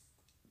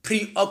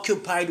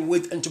preoccupied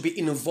with and to be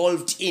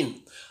involved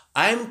in.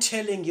 I'm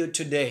telling you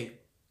today,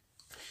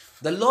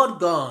 the Lord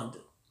God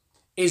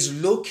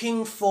is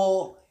looking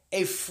for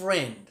a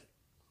friend,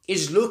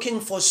 is looking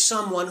for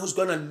someone who's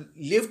going to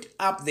lift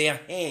up their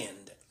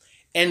hand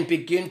and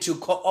begin to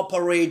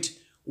cooperate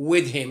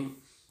with him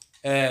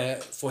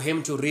for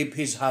him to reap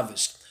his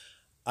harvest.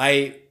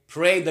 I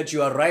pray that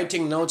you are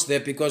writing notes there,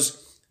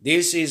 because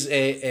this is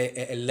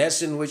a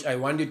lesson which I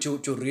want you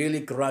to really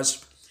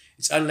grasp.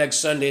 It's unlike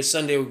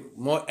Sunday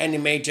more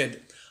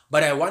animated,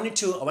 but I want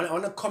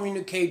to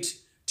communicate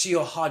to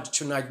your heart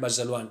tonight,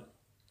 Bazalwan.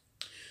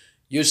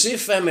 You see,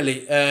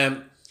 family,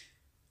 I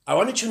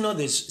want you to know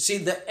this. See,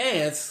 the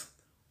earth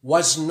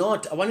was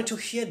not, I want you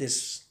to hear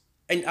this,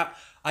 and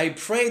I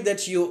pray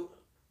that you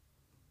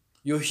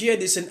hear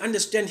this and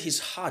understand his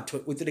heart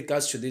with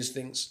regards to these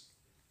things.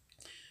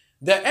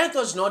 The earth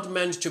was not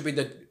meant to be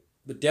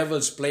the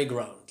devil's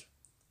playground.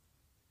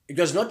 It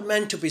was not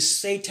meant to be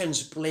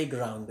Satan's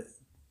playground,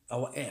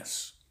 our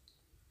earth.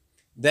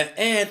 The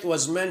earth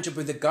was meant to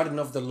be the garden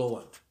of the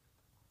Lord.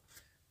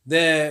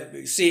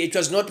 It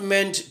was not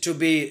meant to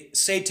be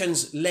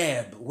Satan's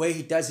lab where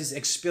he does his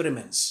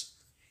experiments.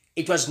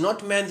 It was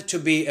not meant to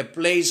be a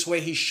place where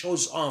he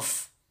shows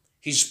off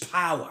his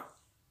power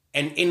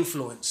and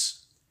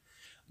influence.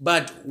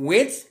 But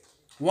with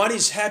what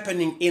is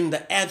happening in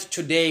the earth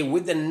today,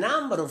 with the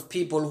number of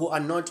people who are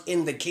not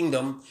in the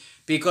kingdom,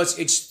 because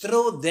it's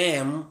through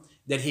them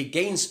that he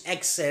gains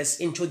access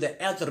into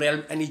the earth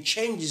realm, and he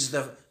changes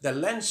the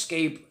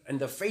landscape and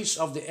the face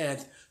of the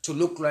earth to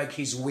look like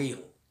his will.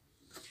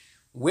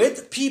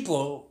 With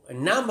people, a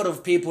number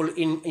of people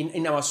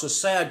in our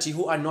society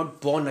who are not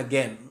born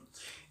again,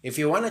 if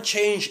you want to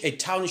change a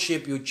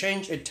township, you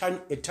change a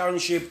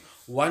township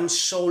one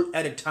soul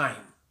at a time.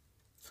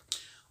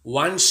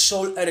 One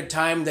soul at a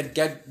time that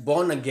get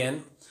born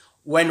again.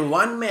 When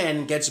one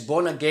man gets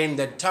born again,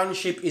 the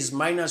township is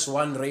minus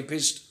one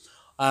rapist,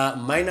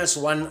 minus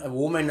one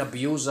woman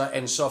abuser,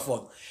 and so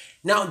forth.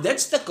 Now,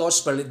 that's the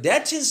gospel.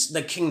 That is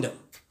the kingdom.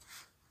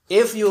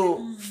 If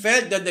you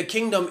felt that the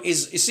kingdom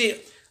is, you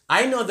see,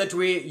 I know that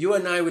you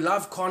and I, we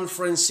love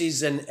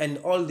conferences and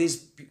all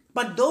these,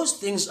 but those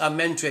things are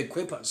meant to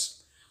equip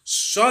us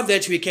so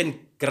that we can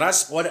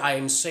grasp what I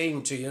am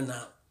saying to you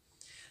now.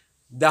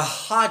 The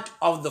heart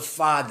of the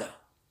Father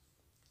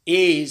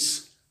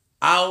is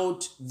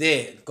out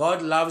there.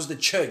 God loves the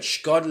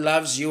church. God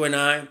loves you and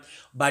I,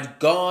 but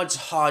God's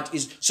heart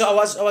is... So I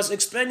was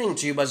explaining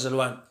to you,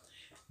 Bazalwan,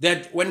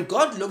 that when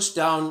God looks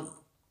down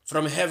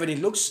from heaven, he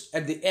looks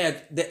at the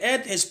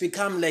earth has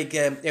become like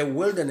a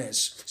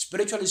wilderness,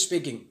 spiritually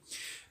speaking,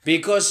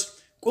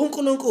 because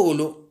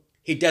uNkulunkulu,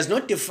 he does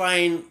not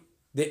define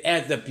the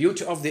earth, the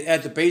beauty of the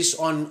earth, based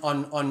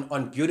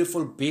on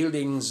beautiful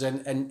buildings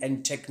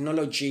and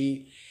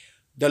technology.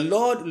 The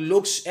Lord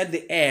looks at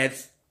the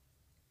earth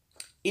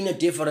in a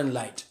different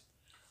light.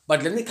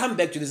 But let me come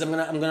back to this. I'm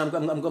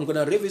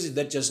gonna revisit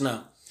that just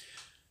now.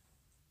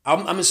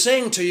 I'm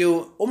saying to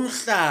you,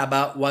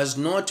 Umhlaba was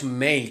not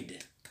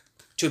made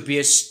to be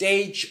a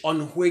stage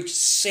on which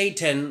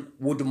Satan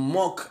would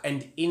mock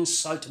and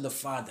insult the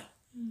Father.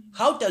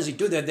 How does he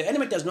do that? The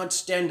enemy does not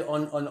stand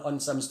on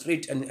some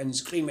street and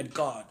scream at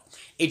God.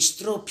 It's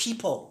through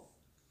people.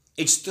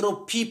 It's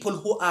through people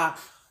who are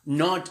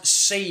not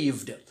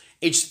saved.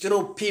 It's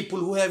through people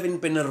who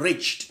haven't been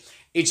reached.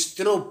 It's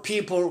through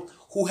people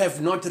who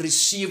have not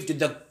received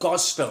the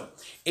gospel.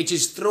 It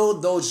is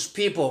through those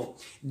people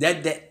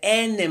that the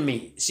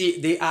enemy, see,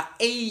 they are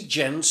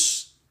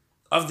agents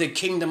of the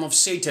kingdom of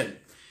Satan.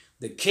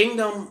 The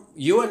kingdom,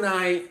 you and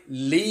I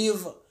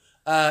live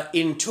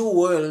in two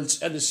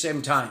worlds at the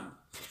same time.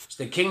 It's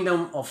the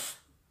kingdom of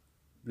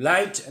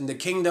light and the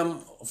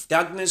kingdom of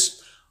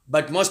darkness,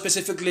 but more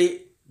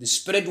specifically, the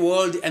spirit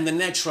world and the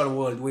natural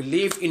world. We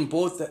live in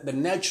both the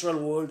natural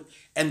world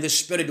and the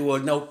spirit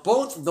world. Now,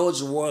 both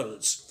those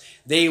worlds,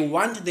 they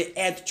want the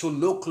earth to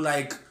look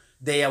like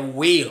their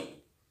will.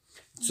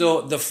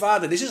 So the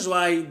Father, this is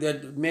why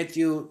that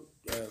Matthew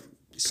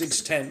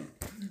 6:10,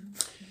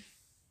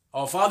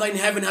 our Father in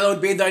heaven,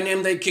 hallowed be thy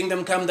name, thy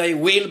kingdom come, thy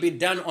will be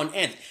done on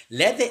earth.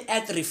 Let the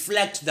earth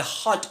reflect the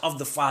heart of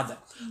the Father.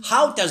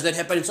 How does that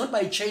happen? It's not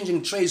by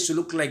changing trays to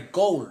look like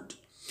gold.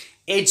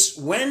 It's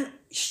when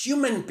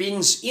human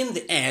beings in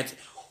the earth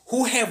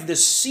who have the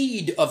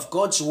seed of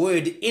God's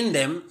word in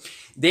them,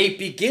 they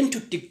begin to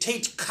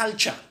dictate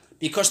culture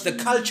because the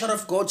culture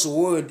of God's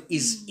word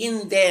is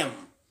in them.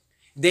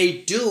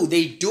 They do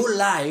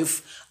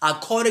life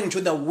according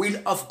to the will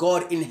of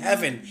God in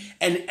heaven,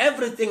 and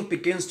everything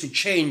begins to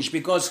change.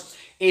 Because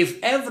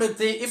if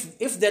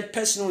that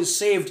person who is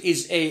saved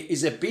is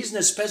a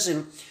business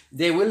person,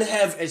 they will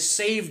have a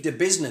saved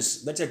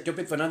business. That's a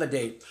topic for another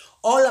day.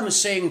 All I'm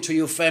saying to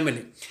you,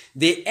 family,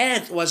 the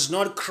earth was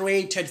not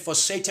created for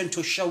Satan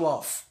to show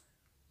off.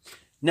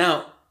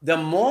 Now, the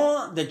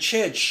more the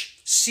church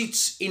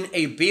sits in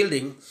a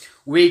building,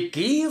 we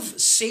give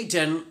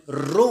Satan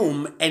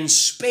room and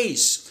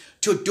space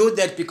to do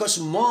that, because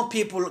more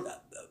people,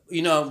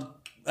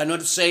 are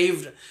not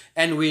saved,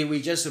 and we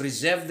just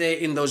reserve there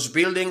in those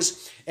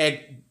buildings.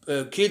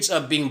 Kids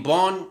are being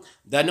born,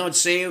 they're not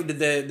saved.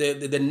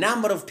 The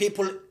number of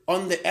people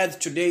on the earth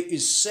today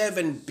is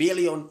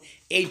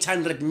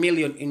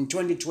 7,800,000,000 in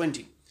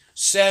 2020.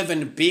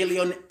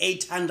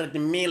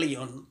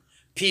 7,800,000,000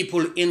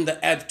 people in the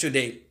earth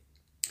today.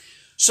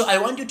 So I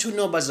want you to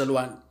know,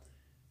 Bazalwan,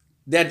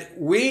 that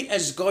we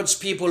as God's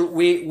people,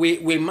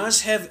 we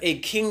must have a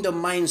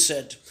kingdom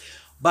mindset.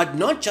 But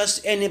not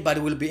just anybody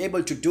will be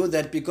able to do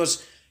that,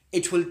 because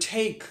it will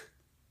take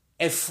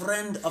a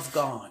friend of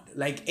God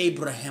like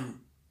Abraham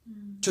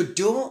to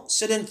do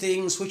certain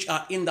things which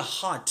are in the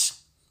heart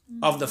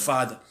of the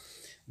Father.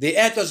 The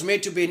earth was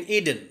made to be in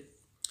Eden,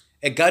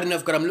 a garden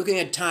of God. I'm looking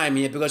at time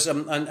here because I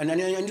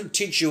need to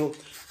teach you.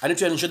 I need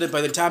to ensure that by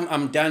the time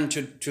I'm done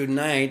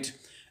tonight,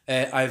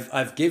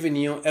 I've given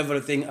you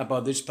everything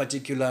about this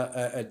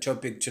particular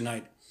topic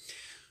tonight.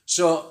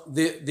 So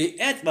the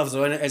earth,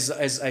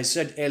 as I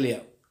said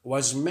earlier,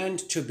 was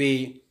meant to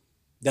be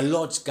the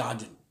Lord's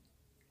garden.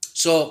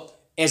 So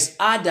as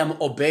Adam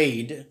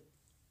obeyed,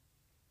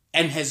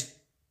 and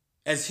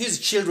as his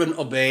children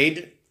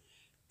obeyed,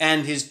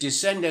 and his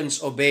descendants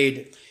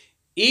obeyed,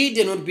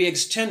 Eden would be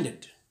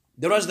extended.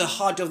 There was the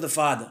heart of the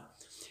Father.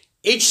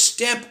 Each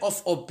step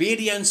of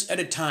obedience at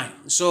a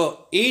time.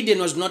 So Eden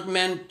was not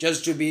meant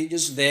just to be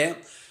just there.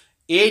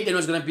 Eden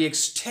was going to be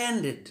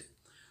extended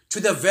to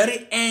the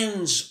very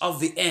ends of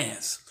the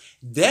earth.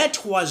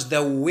 That was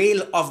the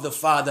will of the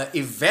Father.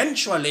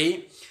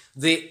 Eventually,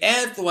 the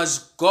earth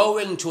was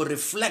going to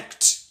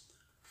reflect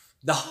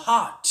the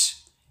heart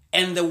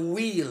and the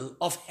will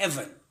of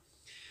heaven.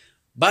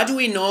 But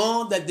we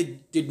know that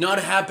it did not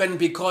happen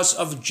because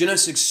of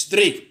Genesis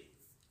 3.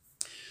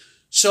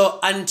 So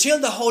until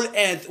the whole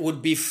earth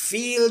would be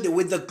filled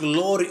with the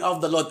glory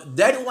of the Lord,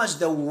 that was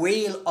the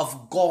will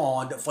of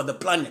God for the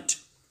planet.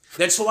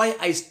 That's why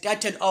I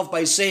started off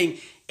by saying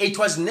it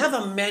was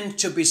never meant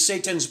to be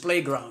Satan's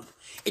playground.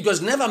 It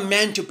was never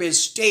meant to be a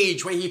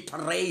stage where he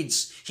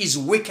parades his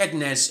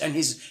wickedness and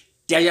his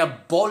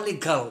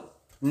diabolical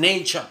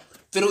nature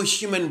through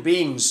human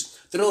beings,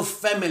 through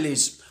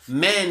families,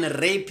 men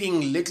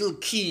raping little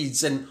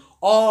kids, and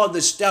all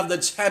the stuff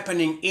that's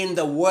happening in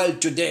the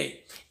world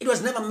today. It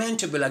was never meant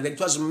to be like that. It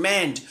was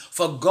meant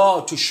for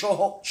God to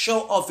show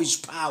off his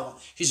power,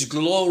 his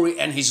glory,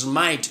 and his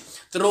might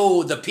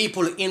through the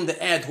people in the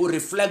earth who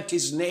reflect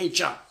his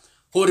nature,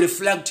 who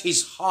reflect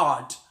his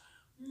heart.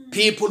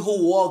 People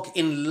who walk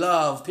in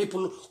love,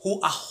 people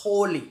who are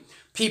holy,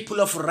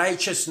 people of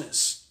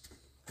righteousness.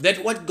 That's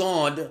what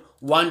God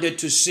wanted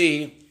to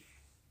see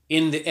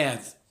in the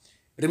earth.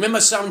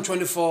 Remember Psalm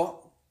 24?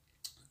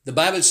 The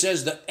Bible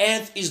says the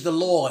earth is the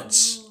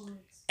Lord's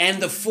and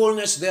the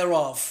fullness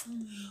thereof,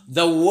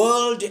 the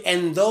world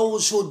and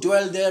those who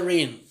dwell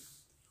therein.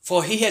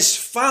 For he has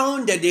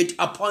founded it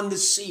upon the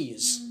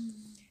seas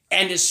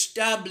and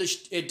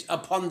established it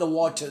upon the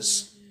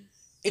waters.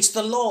 It's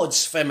the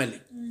Lord's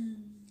family.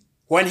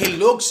 When he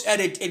looks at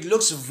it, it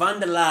looks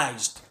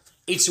vandalized.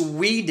 It's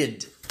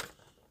weeded.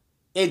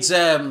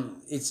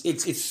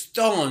 It's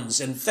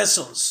thorns and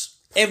thistles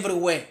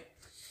everywhere.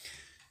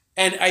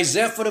 And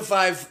Isaiah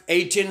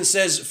 45:18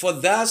 says, "For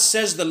thus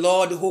says the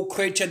Lord who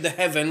created the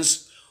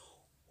heavens,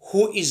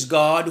 who is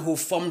God, who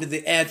formed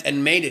the earth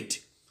and made it,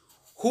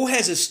 who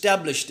has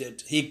established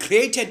it. He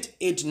created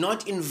it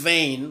not in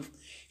vain.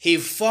 He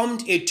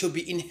formed it to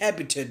be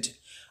inhabited.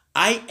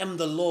 I am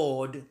the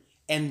Lord,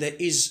 and there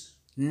is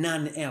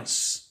none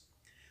else."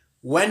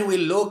 When we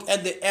look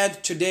at the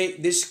earth today,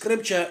 this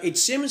scripture, it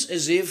seems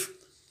as if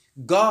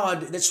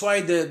God, that's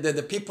why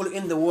the people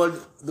in the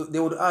world, they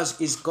would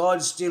ask, is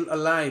God still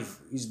alive?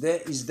 Is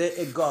there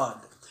a God?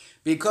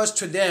 Because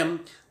to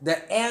them,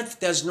 the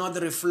earth does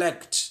not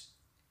reflect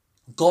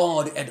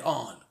God at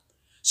all.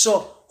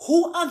 So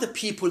who are the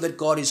people that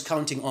God is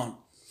counting on?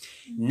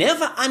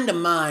 Never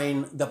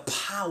undermine the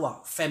power,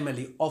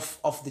 family,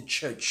 of the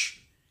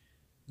church,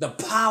 the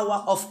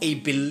power of a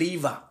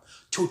believer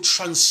to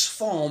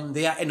transform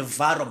their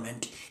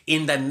environment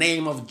in the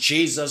name of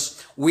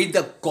Jesus with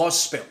the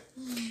gospel.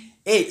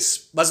 Yes,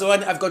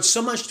 Bazalwane, I've got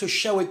so much to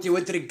share with you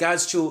with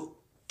regards to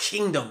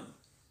kingdom,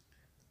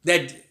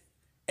 that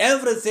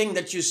everything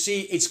that you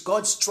see is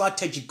God's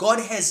strategy. God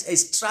has a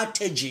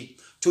strategy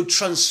to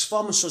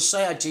transform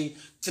society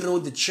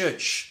through the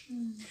church.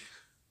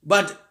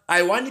 But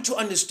I want you to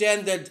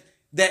understand that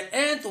the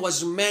earth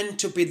was meant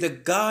to be the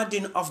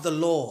garden of the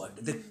Lord,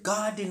 the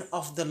garden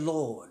of the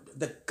Lord,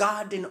 the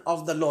garden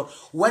of the Lord.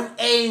 When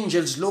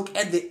angels look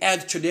at the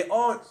earth today,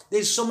 oh,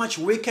 there's so much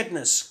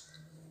wickedness.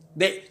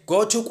 They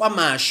go to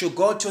KwaMashu,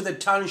 go to the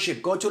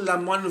township, go to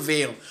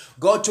Lamontville,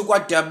 go to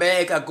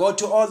KwaDabeka, go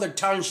to all the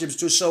townships,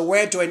 to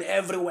Soweto and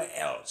everywhere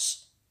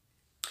else,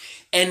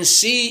 and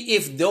see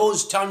if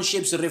those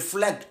townships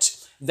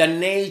reflect the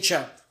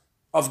nature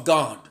of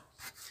God.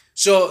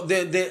 So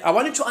I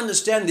wanted to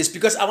understand this,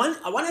 because I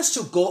want us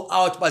to go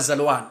out,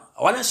 Bazalwane.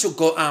 I want us to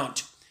go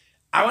out.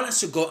 I want us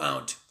to go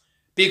out,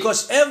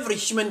 because every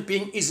human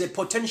being is a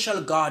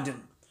potential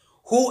garden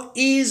who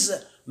is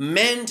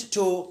meant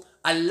to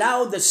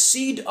allow the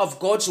seed of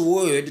God's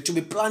word to be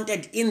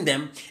planted in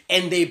them,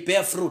 and they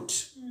bear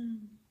fruit.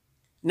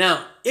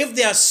 Now, if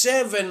there are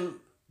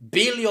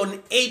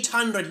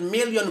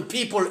 7,800,000,000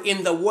 people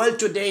in the world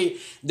today,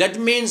 that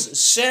means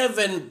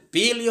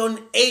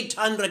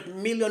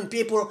 7,800,000,000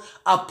 people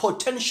are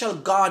potential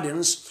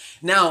gardens.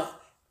 Now,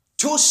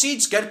 two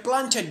seeds get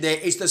planted there.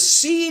 It's the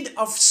seed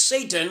of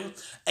Satan,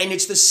 and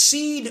it's the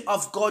seed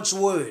of God's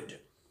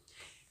word.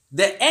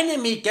 The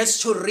enemy gets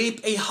to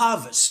reap a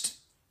harvest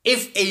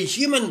if a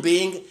human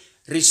being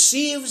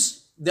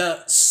receives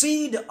the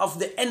seed of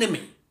the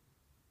enemy.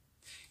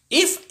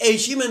 If a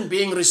human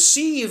being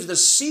receives the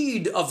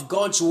seed of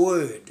God's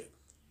word,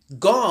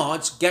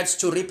 God gets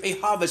to reap a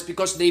harvest,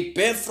 because they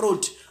bear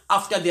fruit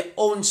after their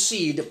own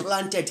seed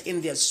planted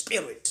in their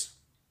spirit.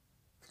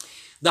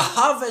 The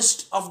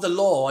harvest of the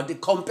Lord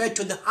compared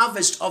to the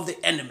harvest of the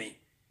enemy.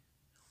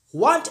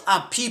 What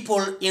are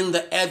people in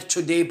the earth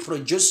today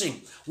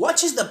producing?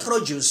 What is the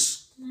produce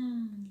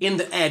in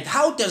the earth?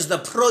 How does the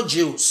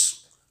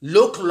produce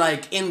look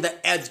like in the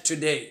earth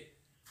today?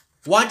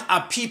 What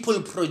are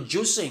people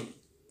producing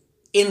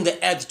in the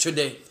earth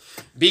today?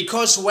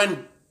 Because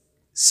when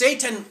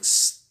Satan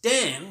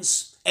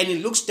stands and he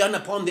looks down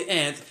upon the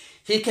earth,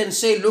 he can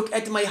say, look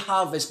at my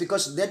harvest,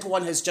 because that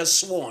one has just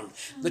sworn,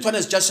 that one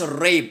has just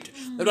raped,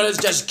 that one has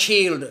just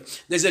killed,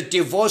 there's a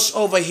divorce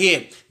over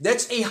here.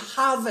 That's a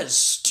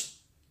harvest.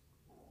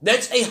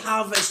 That's a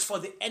harvest for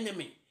the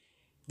enemy.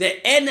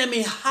 The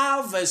enemy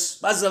harvests,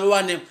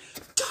 Bazalwane,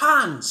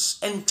 tons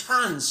and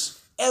tons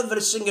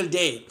every single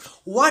day.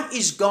 What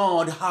is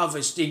God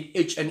harvesting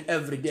each and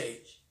every day?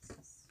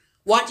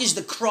 What is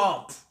the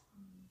crop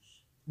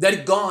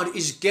that God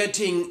is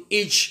getting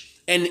each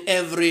and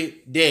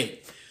every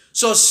day?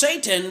 So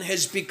Satan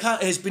has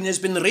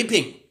been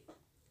reaping.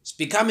 He's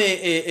become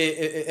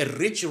a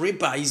rich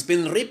reaper. He's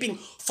been reaping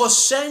for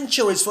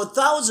centuries, for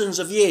thousands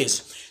of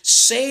years.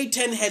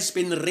 Satan has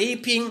been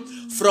reaping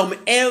from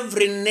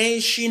every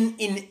nation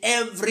in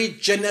every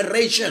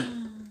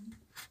generation.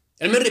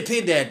 Let me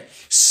repeat that.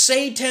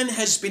 Satan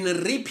has been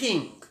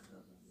reaping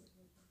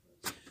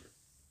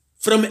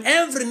from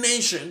every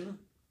nation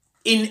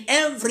in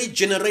every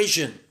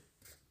generation.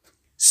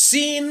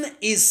 Sin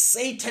is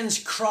Satan's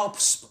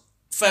crops,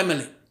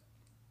 family.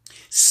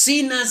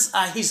 Sinners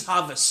are his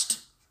harvest.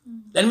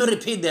 Let me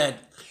repeat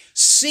that.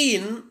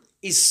 Sin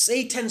is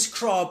Satan's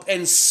crop,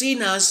 and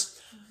sinners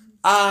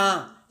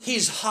are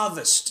his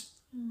harvest.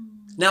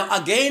 Now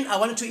again, I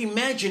want you to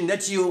imagine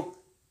that you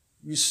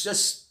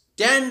just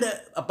stand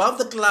above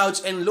the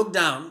clouds and look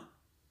down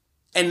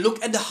and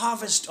look at the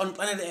harvest on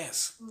planet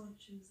Earth. Oh,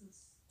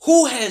 Jesus.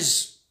 Who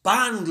has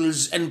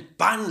bundles and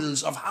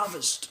bundles of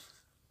harvest?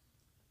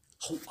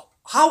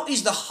 How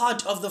is the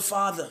heart of the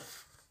Father?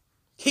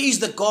 He is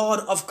the God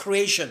of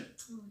creation.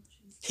 Oh,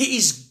 he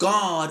is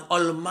God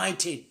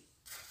Almighty.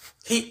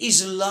 He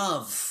is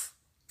love.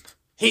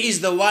 He is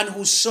the one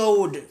who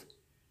sowed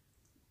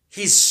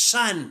his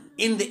Son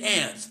in the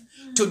earth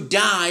to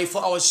die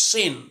for our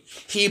sin.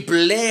 He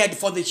bled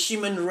for the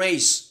human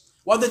race.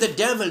 What did the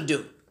devil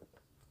do?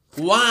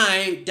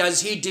 Why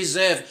does he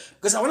deserve?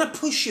 Because I want to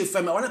push you,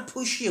 family. I want to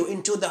push you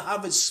into the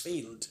harvest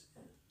field.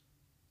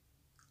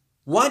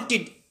 What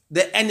did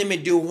the enemy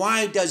do?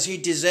 Why does he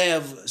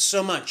deserve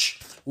so much?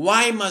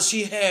 Why must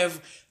he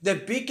have the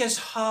biggest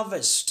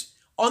harvest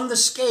on the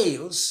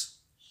scales?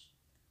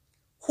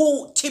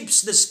 Who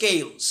tips the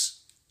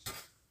scales?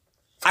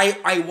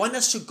 I want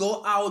us to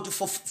go out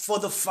for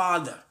the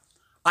Father.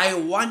 I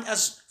want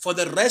us for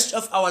the rest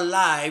of our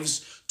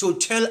lives to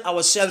tell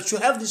ourselves, to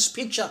have this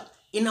picture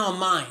in our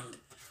mind.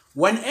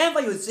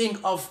 Whenever you think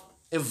of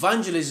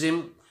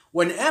evangelism,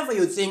 whenever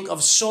you think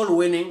of soul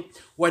winning,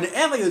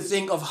 whenever you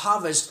think of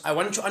harvest, I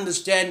want you to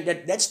understand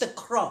that that's the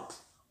crop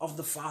of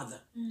the Father.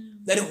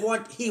 That is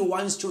what he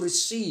wants to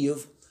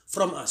receive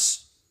from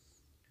us.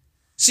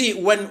 See,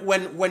 when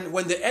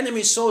the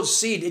enemy sows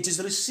seed, it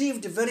is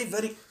received very,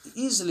 very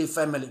easily,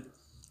 family.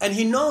 And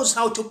he knows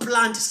how to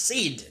plant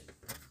seed.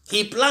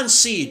 He plants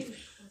seed.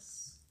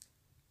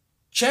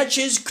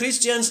 Churches,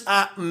 Christians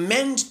are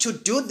meant to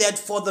do that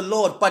for the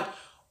Lord. But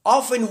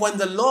often when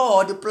the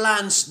Lord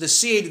plants the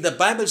seed, the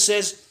Bible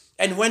says,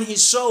 and when he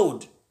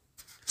sowed,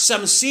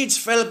 some seeds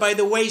fell by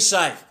the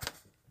wayside.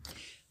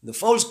 The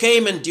fowls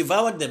came and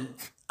devoured them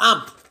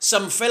up.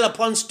 Some fell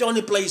upon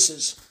stony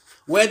places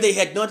where they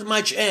had not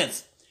much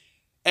earth.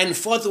 And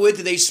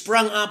forthwith they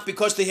sprung up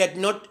because they had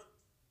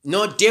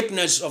no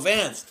deepness of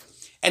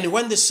earth. And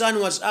when the sun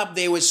was up,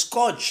 they were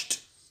scorched.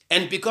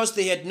 And because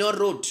they had no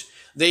root,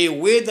 they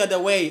withered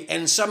away.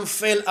 And some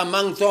fell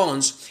among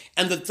thorns,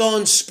 and the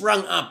thorns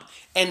sprung up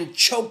and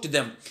choked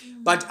them.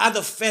 But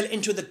others fell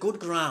into the good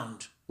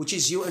ground, which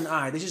is you and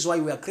I. This is why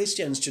we are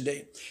Christians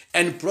today.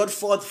 And brought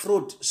forth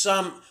fruit,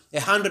 some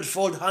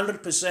 100-fold,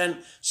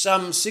 100%,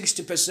 some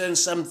 60%,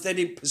 some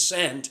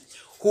 30%.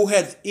 Who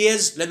had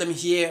ears, let them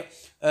hear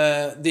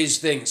these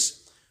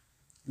things.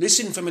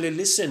 Listen, family,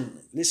 listen,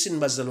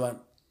 Bazalwan.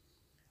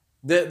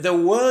 The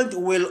world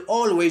will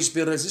always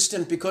be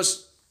resistant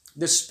because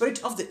the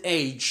spirit of the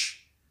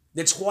age,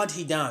 that's what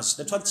he does.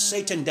 That's what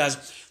Satan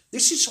does.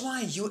 This is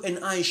why you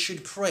and I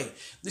should pray.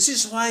 This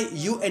is why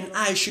you and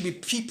I should be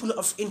people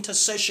of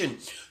intercession.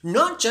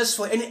 Not just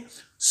for any,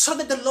 so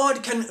that the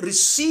Lord can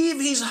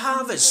receive his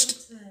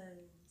harvest.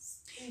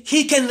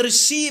 He can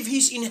receive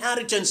his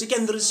inheritance. He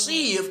can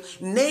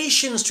receive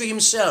nations to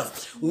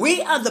himself.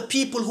 We are the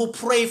people who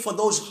pray for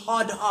those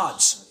hard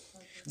hearts.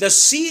 The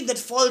seed that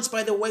falls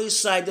by the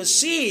wayside, the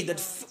seed that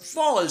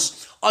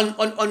falls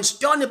on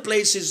stony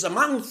places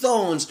among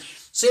thorns.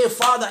 Say,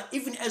 Father,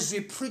 even as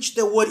we preach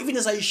the word, even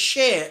as I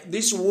share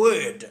this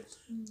word,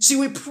 see,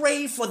 we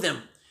pray for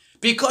them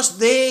because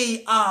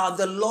they are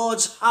the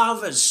Lord's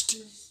harvest.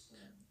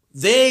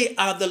 They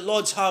are the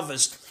Lord's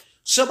harvest.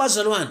 So,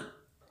 Bazalwan,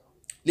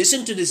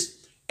 listen to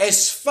this.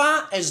 As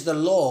far as the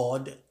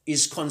Lord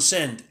is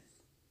concerned,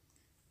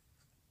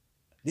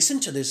 listen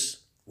to this.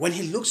 When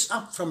he looks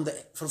up from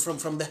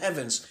the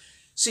heavens,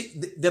 see,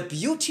 the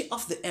beauty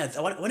of the earth,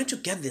 I wanted to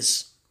get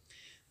this.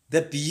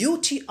 The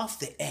beauty of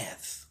the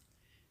earth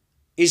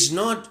is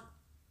not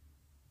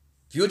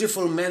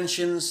beautiful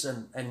mansions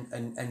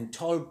and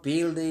tall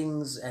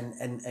buildings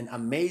and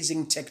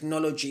amazing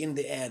technology in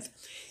the earth.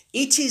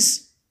 It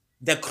is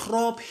the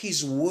crop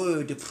his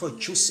word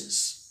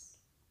produces.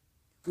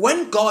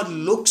 When God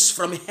looks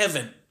from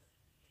heaven,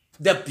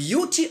 the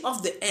beauty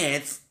of the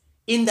earth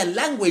in the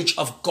language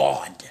of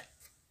God,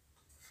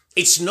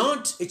 it's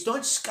not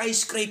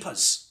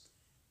skyscrapers.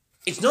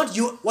 It's not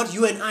what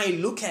you and I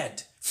look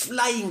at,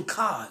 flying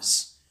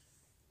cars,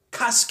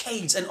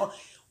 cascades and all.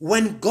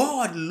 When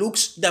God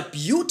looks, the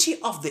beauty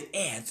of the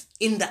earth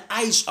in the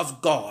eyes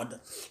of God,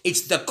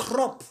 it's the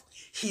crop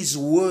his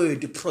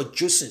word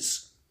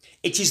produces.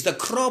 It is the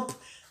crop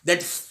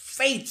that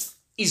faith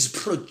is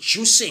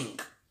producing.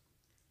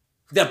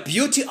 The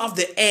beauty of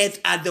the earth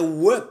are the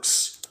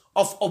works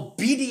of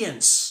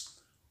obedience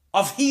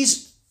of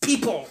his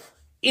people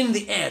in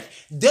the earth.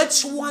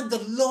 That's what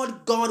the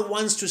Lord God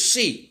wants to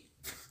see.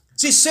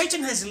 See,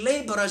 Satan has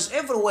laborers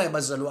everywhere,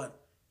 Bazalwan.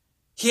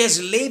 He has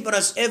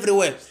laborers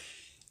everywhere.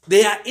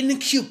 They are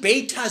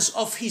incubators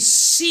of his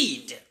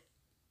seed.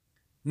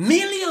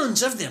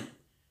 Millions of them.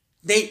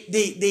 They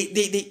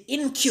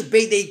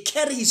incubate, they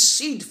carry his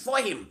seed for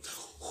him.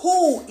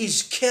 Who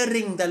is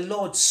carrying the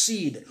Lord's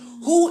seed?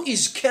 Who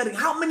is carrying?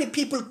 How many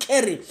people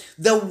carry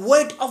the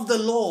word of the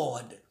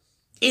Lord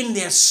in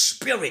their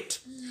spirit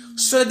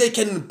so that they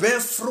can bear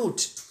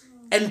fruit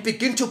and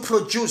begin to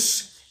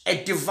produce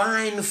a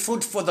divine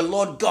fruit for the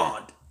Lord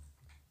God,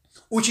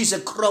 which is a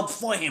crop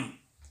for him,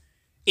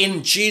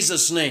 in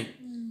Jesus' name.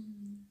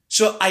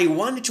 So I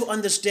want you to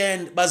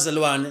understand,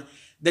 Bazalwan,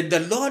 that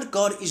the Lord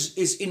God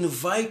is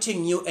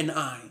inviting you and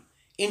I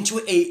into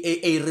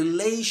a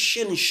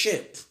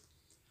relationship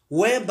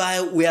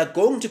whereby we are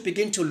going to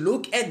begin to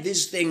look at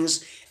these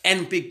things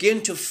and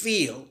begin to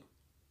feel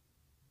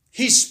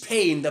his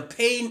pain, the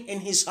pain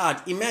in his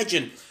heart.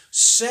 Imagine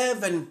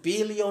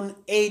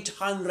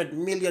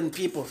 7,800,000,000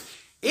 people,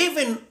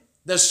 even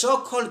the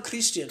so-called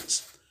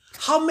Christians.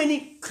 How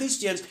many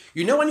Christians,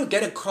 you know, when you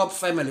get a crop,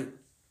 family,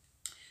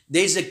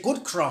 there is a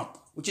good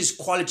crop, which is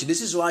quality.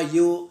 This is why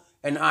you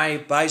and I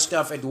buy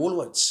stuff at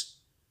Woolworths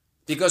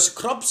because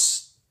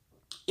crops,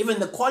 even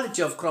the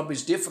quality of crop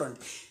is different.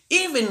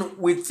 Even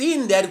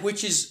within that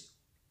which is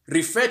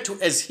referred to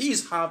as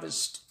his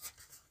harvest,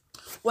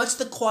 what's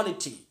the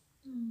quality?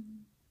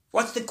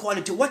 What's the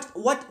quality?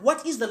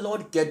 What is the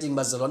Lord getting,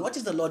 Bazalwan? What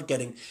is the Lord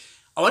getting?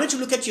 I want you to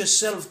look at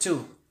yourself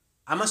too.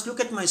 I must look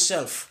at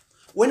myself.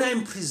 When I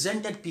am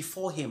presented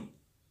before him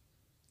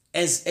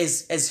as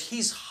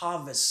his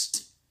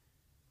harvest,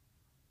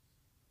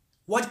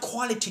 what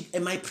quality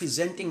am I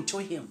presenting to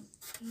him?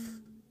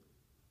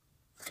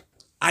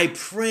 I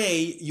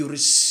pray you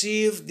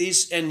receive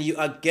this and you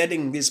are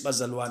getting this,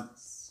 Bazalwan.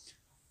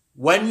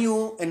 When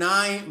you and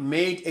I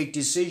made a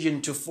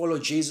decision to follow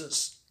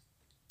Jesus,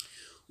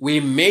 we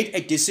made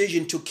a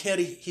decision to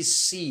carry his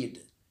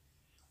seed.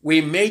 We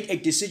made a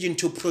decision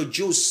to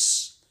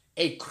produce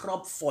a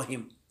crop for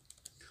him.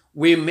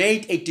 We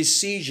made a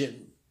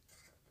decision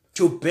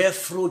to bear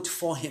fruit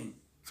for him.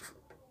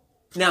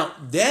 Now,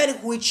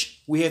 that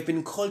which we have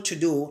been called to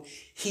do,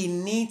 he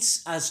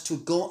needs us to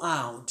go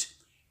out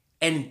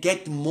and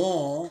get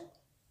more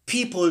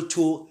people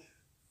to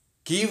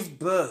give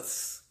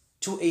birth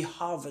to a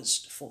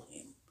harvest for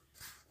him.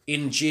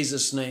 In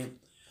Jesus' name.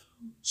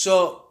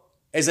 So,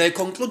 as I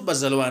conclude,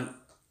 Bazalwan,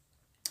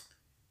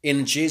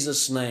 in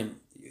Jesus'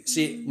 name,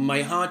 see,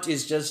 my heart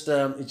is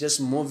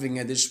just moving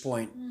at this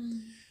point.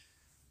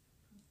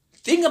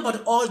 Think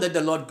about all that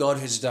the Lord God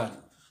has done.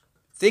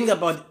 Think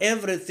about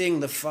everything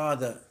the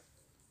Father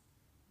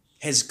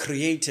has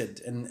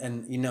created and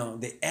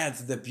the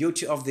earth, the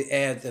beauty of the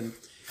earth and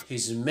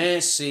his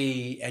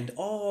mercy and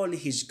all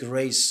his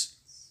grace.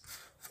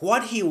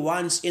 What he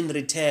wants in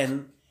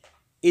return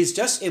is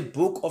just a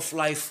book of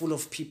life full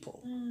of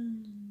people.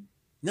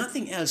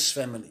 Nothing else,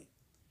 family.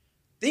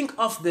 Think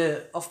of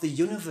the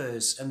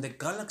universe and the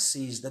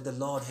galaxies that the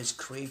Lord has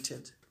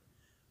created.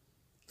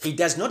 He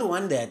does not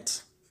want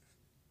that.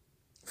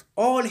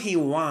 All he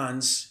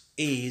wants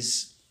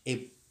is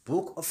a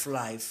book of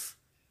life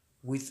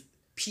with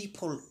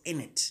people in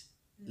it,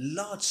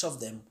 lots of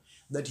them,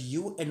 that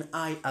you and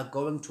I are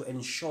going to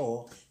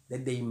ensure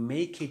that they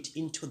make it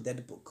into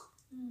that book.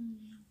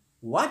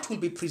 What will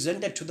be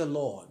presented to the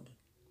Lord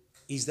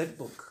is that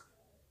book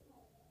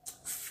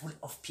full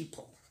of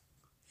people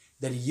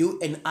that you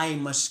and I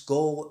must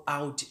go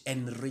out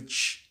and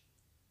reach.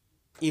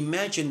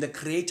 Imagine the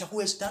Creator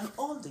who has done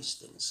all these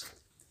things.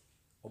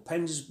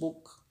 Open this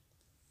book,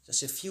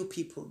 just a few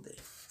people there.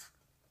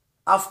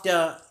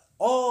 After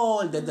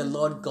all that the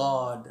Lord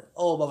God,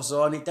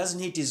 doesn't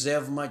he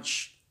deserve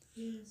much?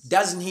 Yes.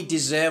 Doesn't he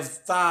deserve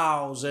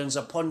thousands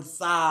upon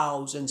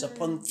thousands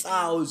upon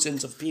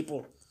thousands of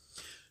people?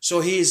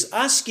 So he is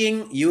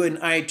asking you and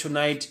I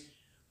tonight,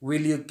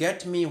 will you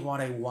get me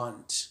what I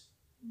want?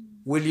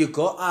 Will you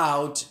go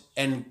out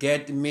and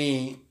get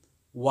me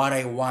what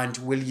I want?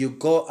 Will you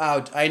go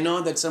out? I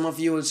know that some of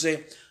you will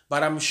say,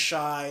 but I'm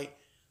shy,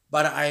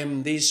 but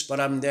I'm this, but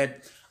I'm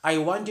that. I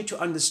want you to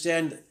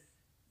understand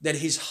that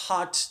his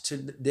heart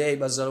today,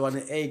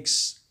 Bazalwan,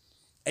 aches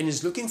and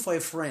is looking for a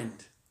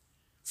friend.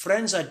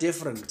 Friends are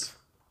different.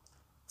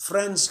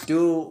 Friends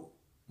do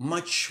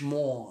much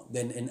more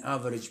than an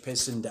average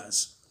person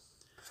does.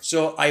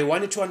 So I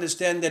want you to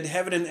understand that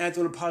heaven and earth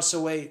will pass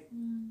away.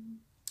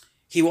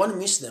 He won't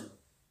miss them.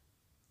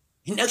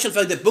 In actual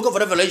fact, the book of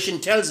Revelation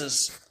tells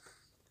us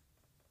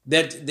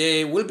that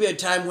there will be a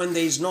time when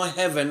there is no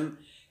heaven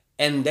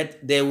and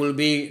that there will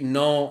be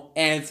no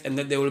earth and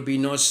that there will be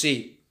no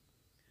sea.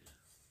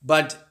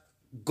 But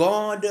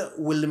God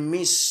will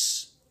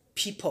miss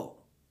people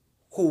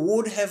who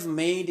would have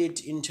made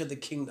it into the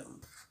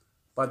kingdom,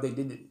 but they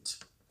didn't.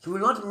 He will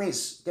not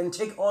miss. You can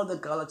take all the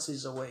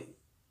galaxies away.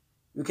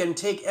 You can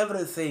take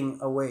everything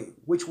away,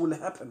 which will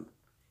happen.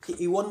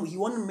 He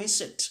won't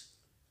miss it.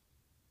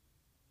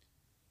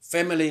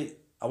 Family,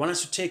 I want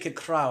us to take a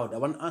crowd. I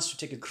want us to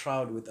take a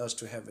crowd with us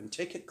to heaven.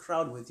 Take a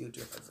crowd with you to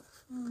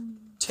heaven.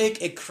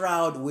 Take a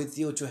crowd with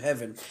you to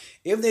heaven.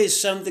 If there is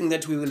something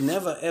that we will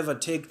never ever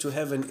take to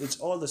heaven, it's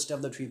all the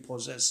stuff that we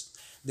possess.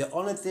 The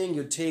only thing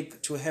you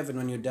take to heaven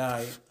when you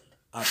die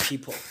are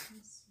people.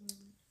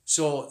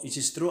 So it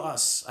is through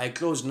us. I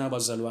close now,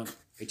 Bazalwan.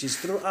 It is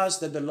through us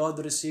that the Lord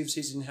receives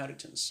his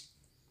inheritance.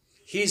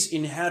 His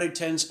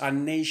inheritance are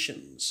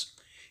nations.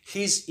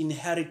 His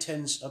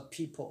inheritance are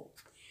people.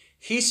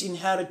 His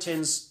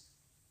inheritance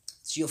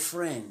is your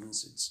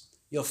friends. It's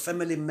your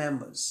family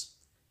members.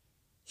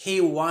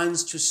 He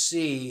wants to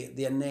see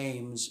their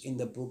names in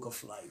the book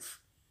of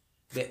life.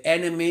 The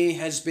enemy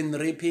has been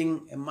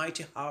reaping a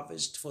mighty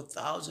harvest for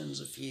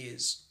thousands of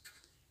years.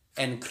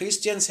 And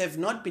Christians have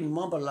not been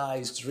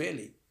mobilized,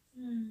 really.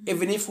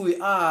 Even if we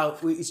are,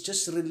 it's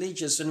just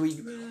religious and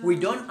we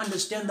don't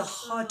understand the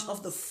heart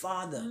of the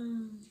Father.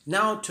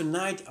 Now,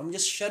 tonight, I'm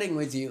just sharing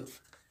with you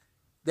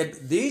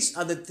that these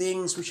are the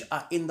things which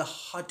are in the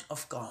heart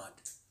of God.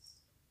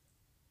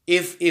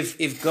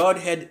 If God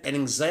had an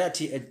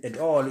anxiety at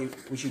all,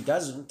 which he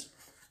doesn't,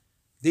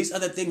 these are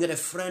the things that a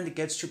friend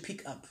gets to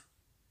pick up.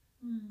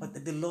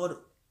 But the Lord,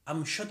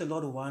 I'm sure the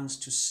Lord wants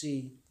to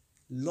see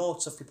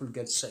lots of people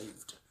get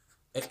saved.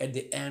 at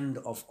the end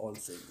of all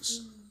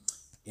things.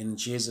 In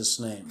Jesus'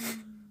 name.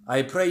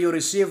 I pray you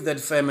receive that,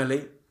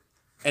 family.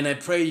 And I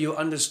pray you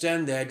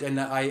understand that. And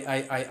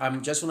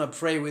I'm just want to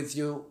pray with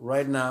you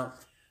right now,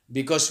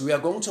 because we are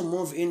going to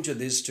move into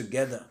this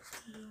together.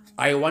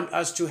 I want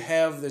us to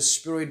have the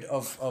spirit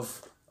of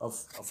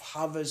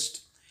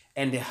harvest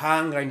and the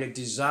hunger and the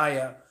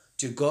desire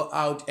to go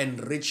out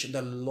and reach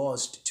the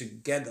lost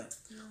together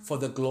for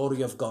the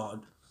glory of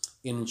God.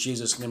 In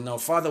Jesus' name. Now,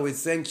 Father, we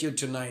thank you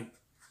tonight.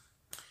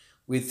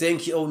 We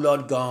thank you, oh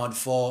Lord God,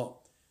 for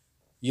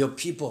your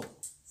people.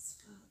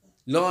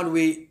 Lord,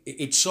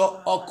 it's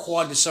so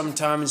awkward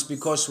sometimes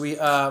because we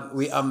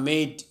are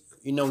made,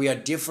 we are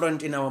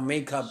different in our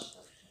makeup.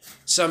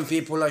 Some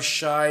people are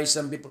shy,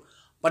 some people.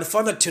 But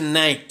Father,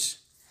 tonight,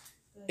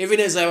 even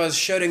as I was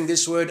sharing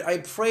this word, I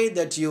pray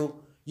that you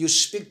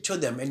speak to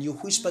them and you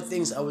whisper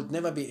things I would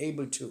never be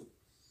able to.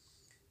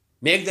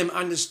 Make them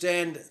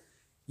understand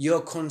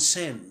your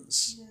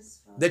concerns,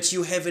 that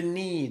you have a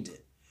need.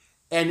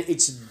 And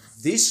it's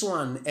this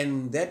one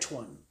and that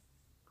one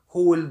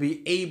who will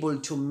be able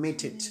to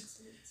meet it.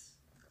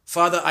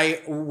 Father,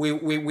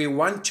 we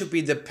want to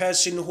be the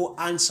person who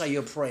answer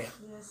your prayer,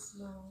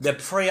 the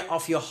prayer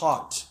of your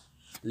heart.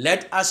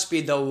 Let us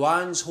be the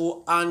ones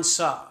who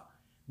answer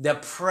the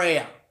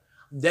prayer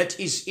that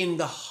is in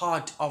the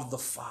heart of the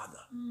Father.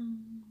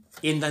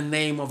 In the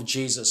name of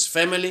Jesus.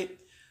 Family,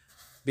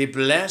 be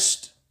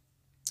blessed.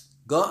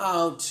 Go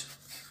out,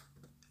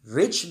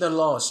 reach the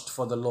lost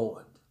for the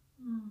Lord.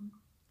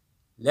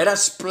 Let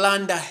us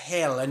plunder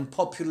hell and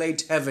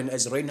populate heaven,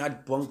 as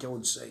Reinhard Bonnke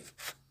would say.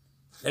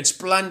 Let's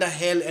plunder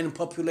hell and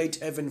populate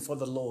heaven for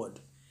the Lord.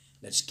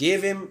 Let's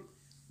give him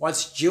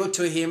what's due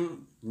to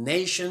him,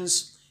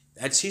 nations.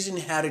 That's his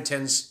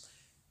inheritance.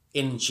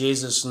 In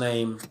Jesus'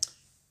 name,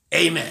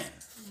 amen.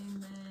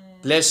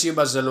 Bless you,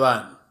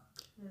 Bazalwan.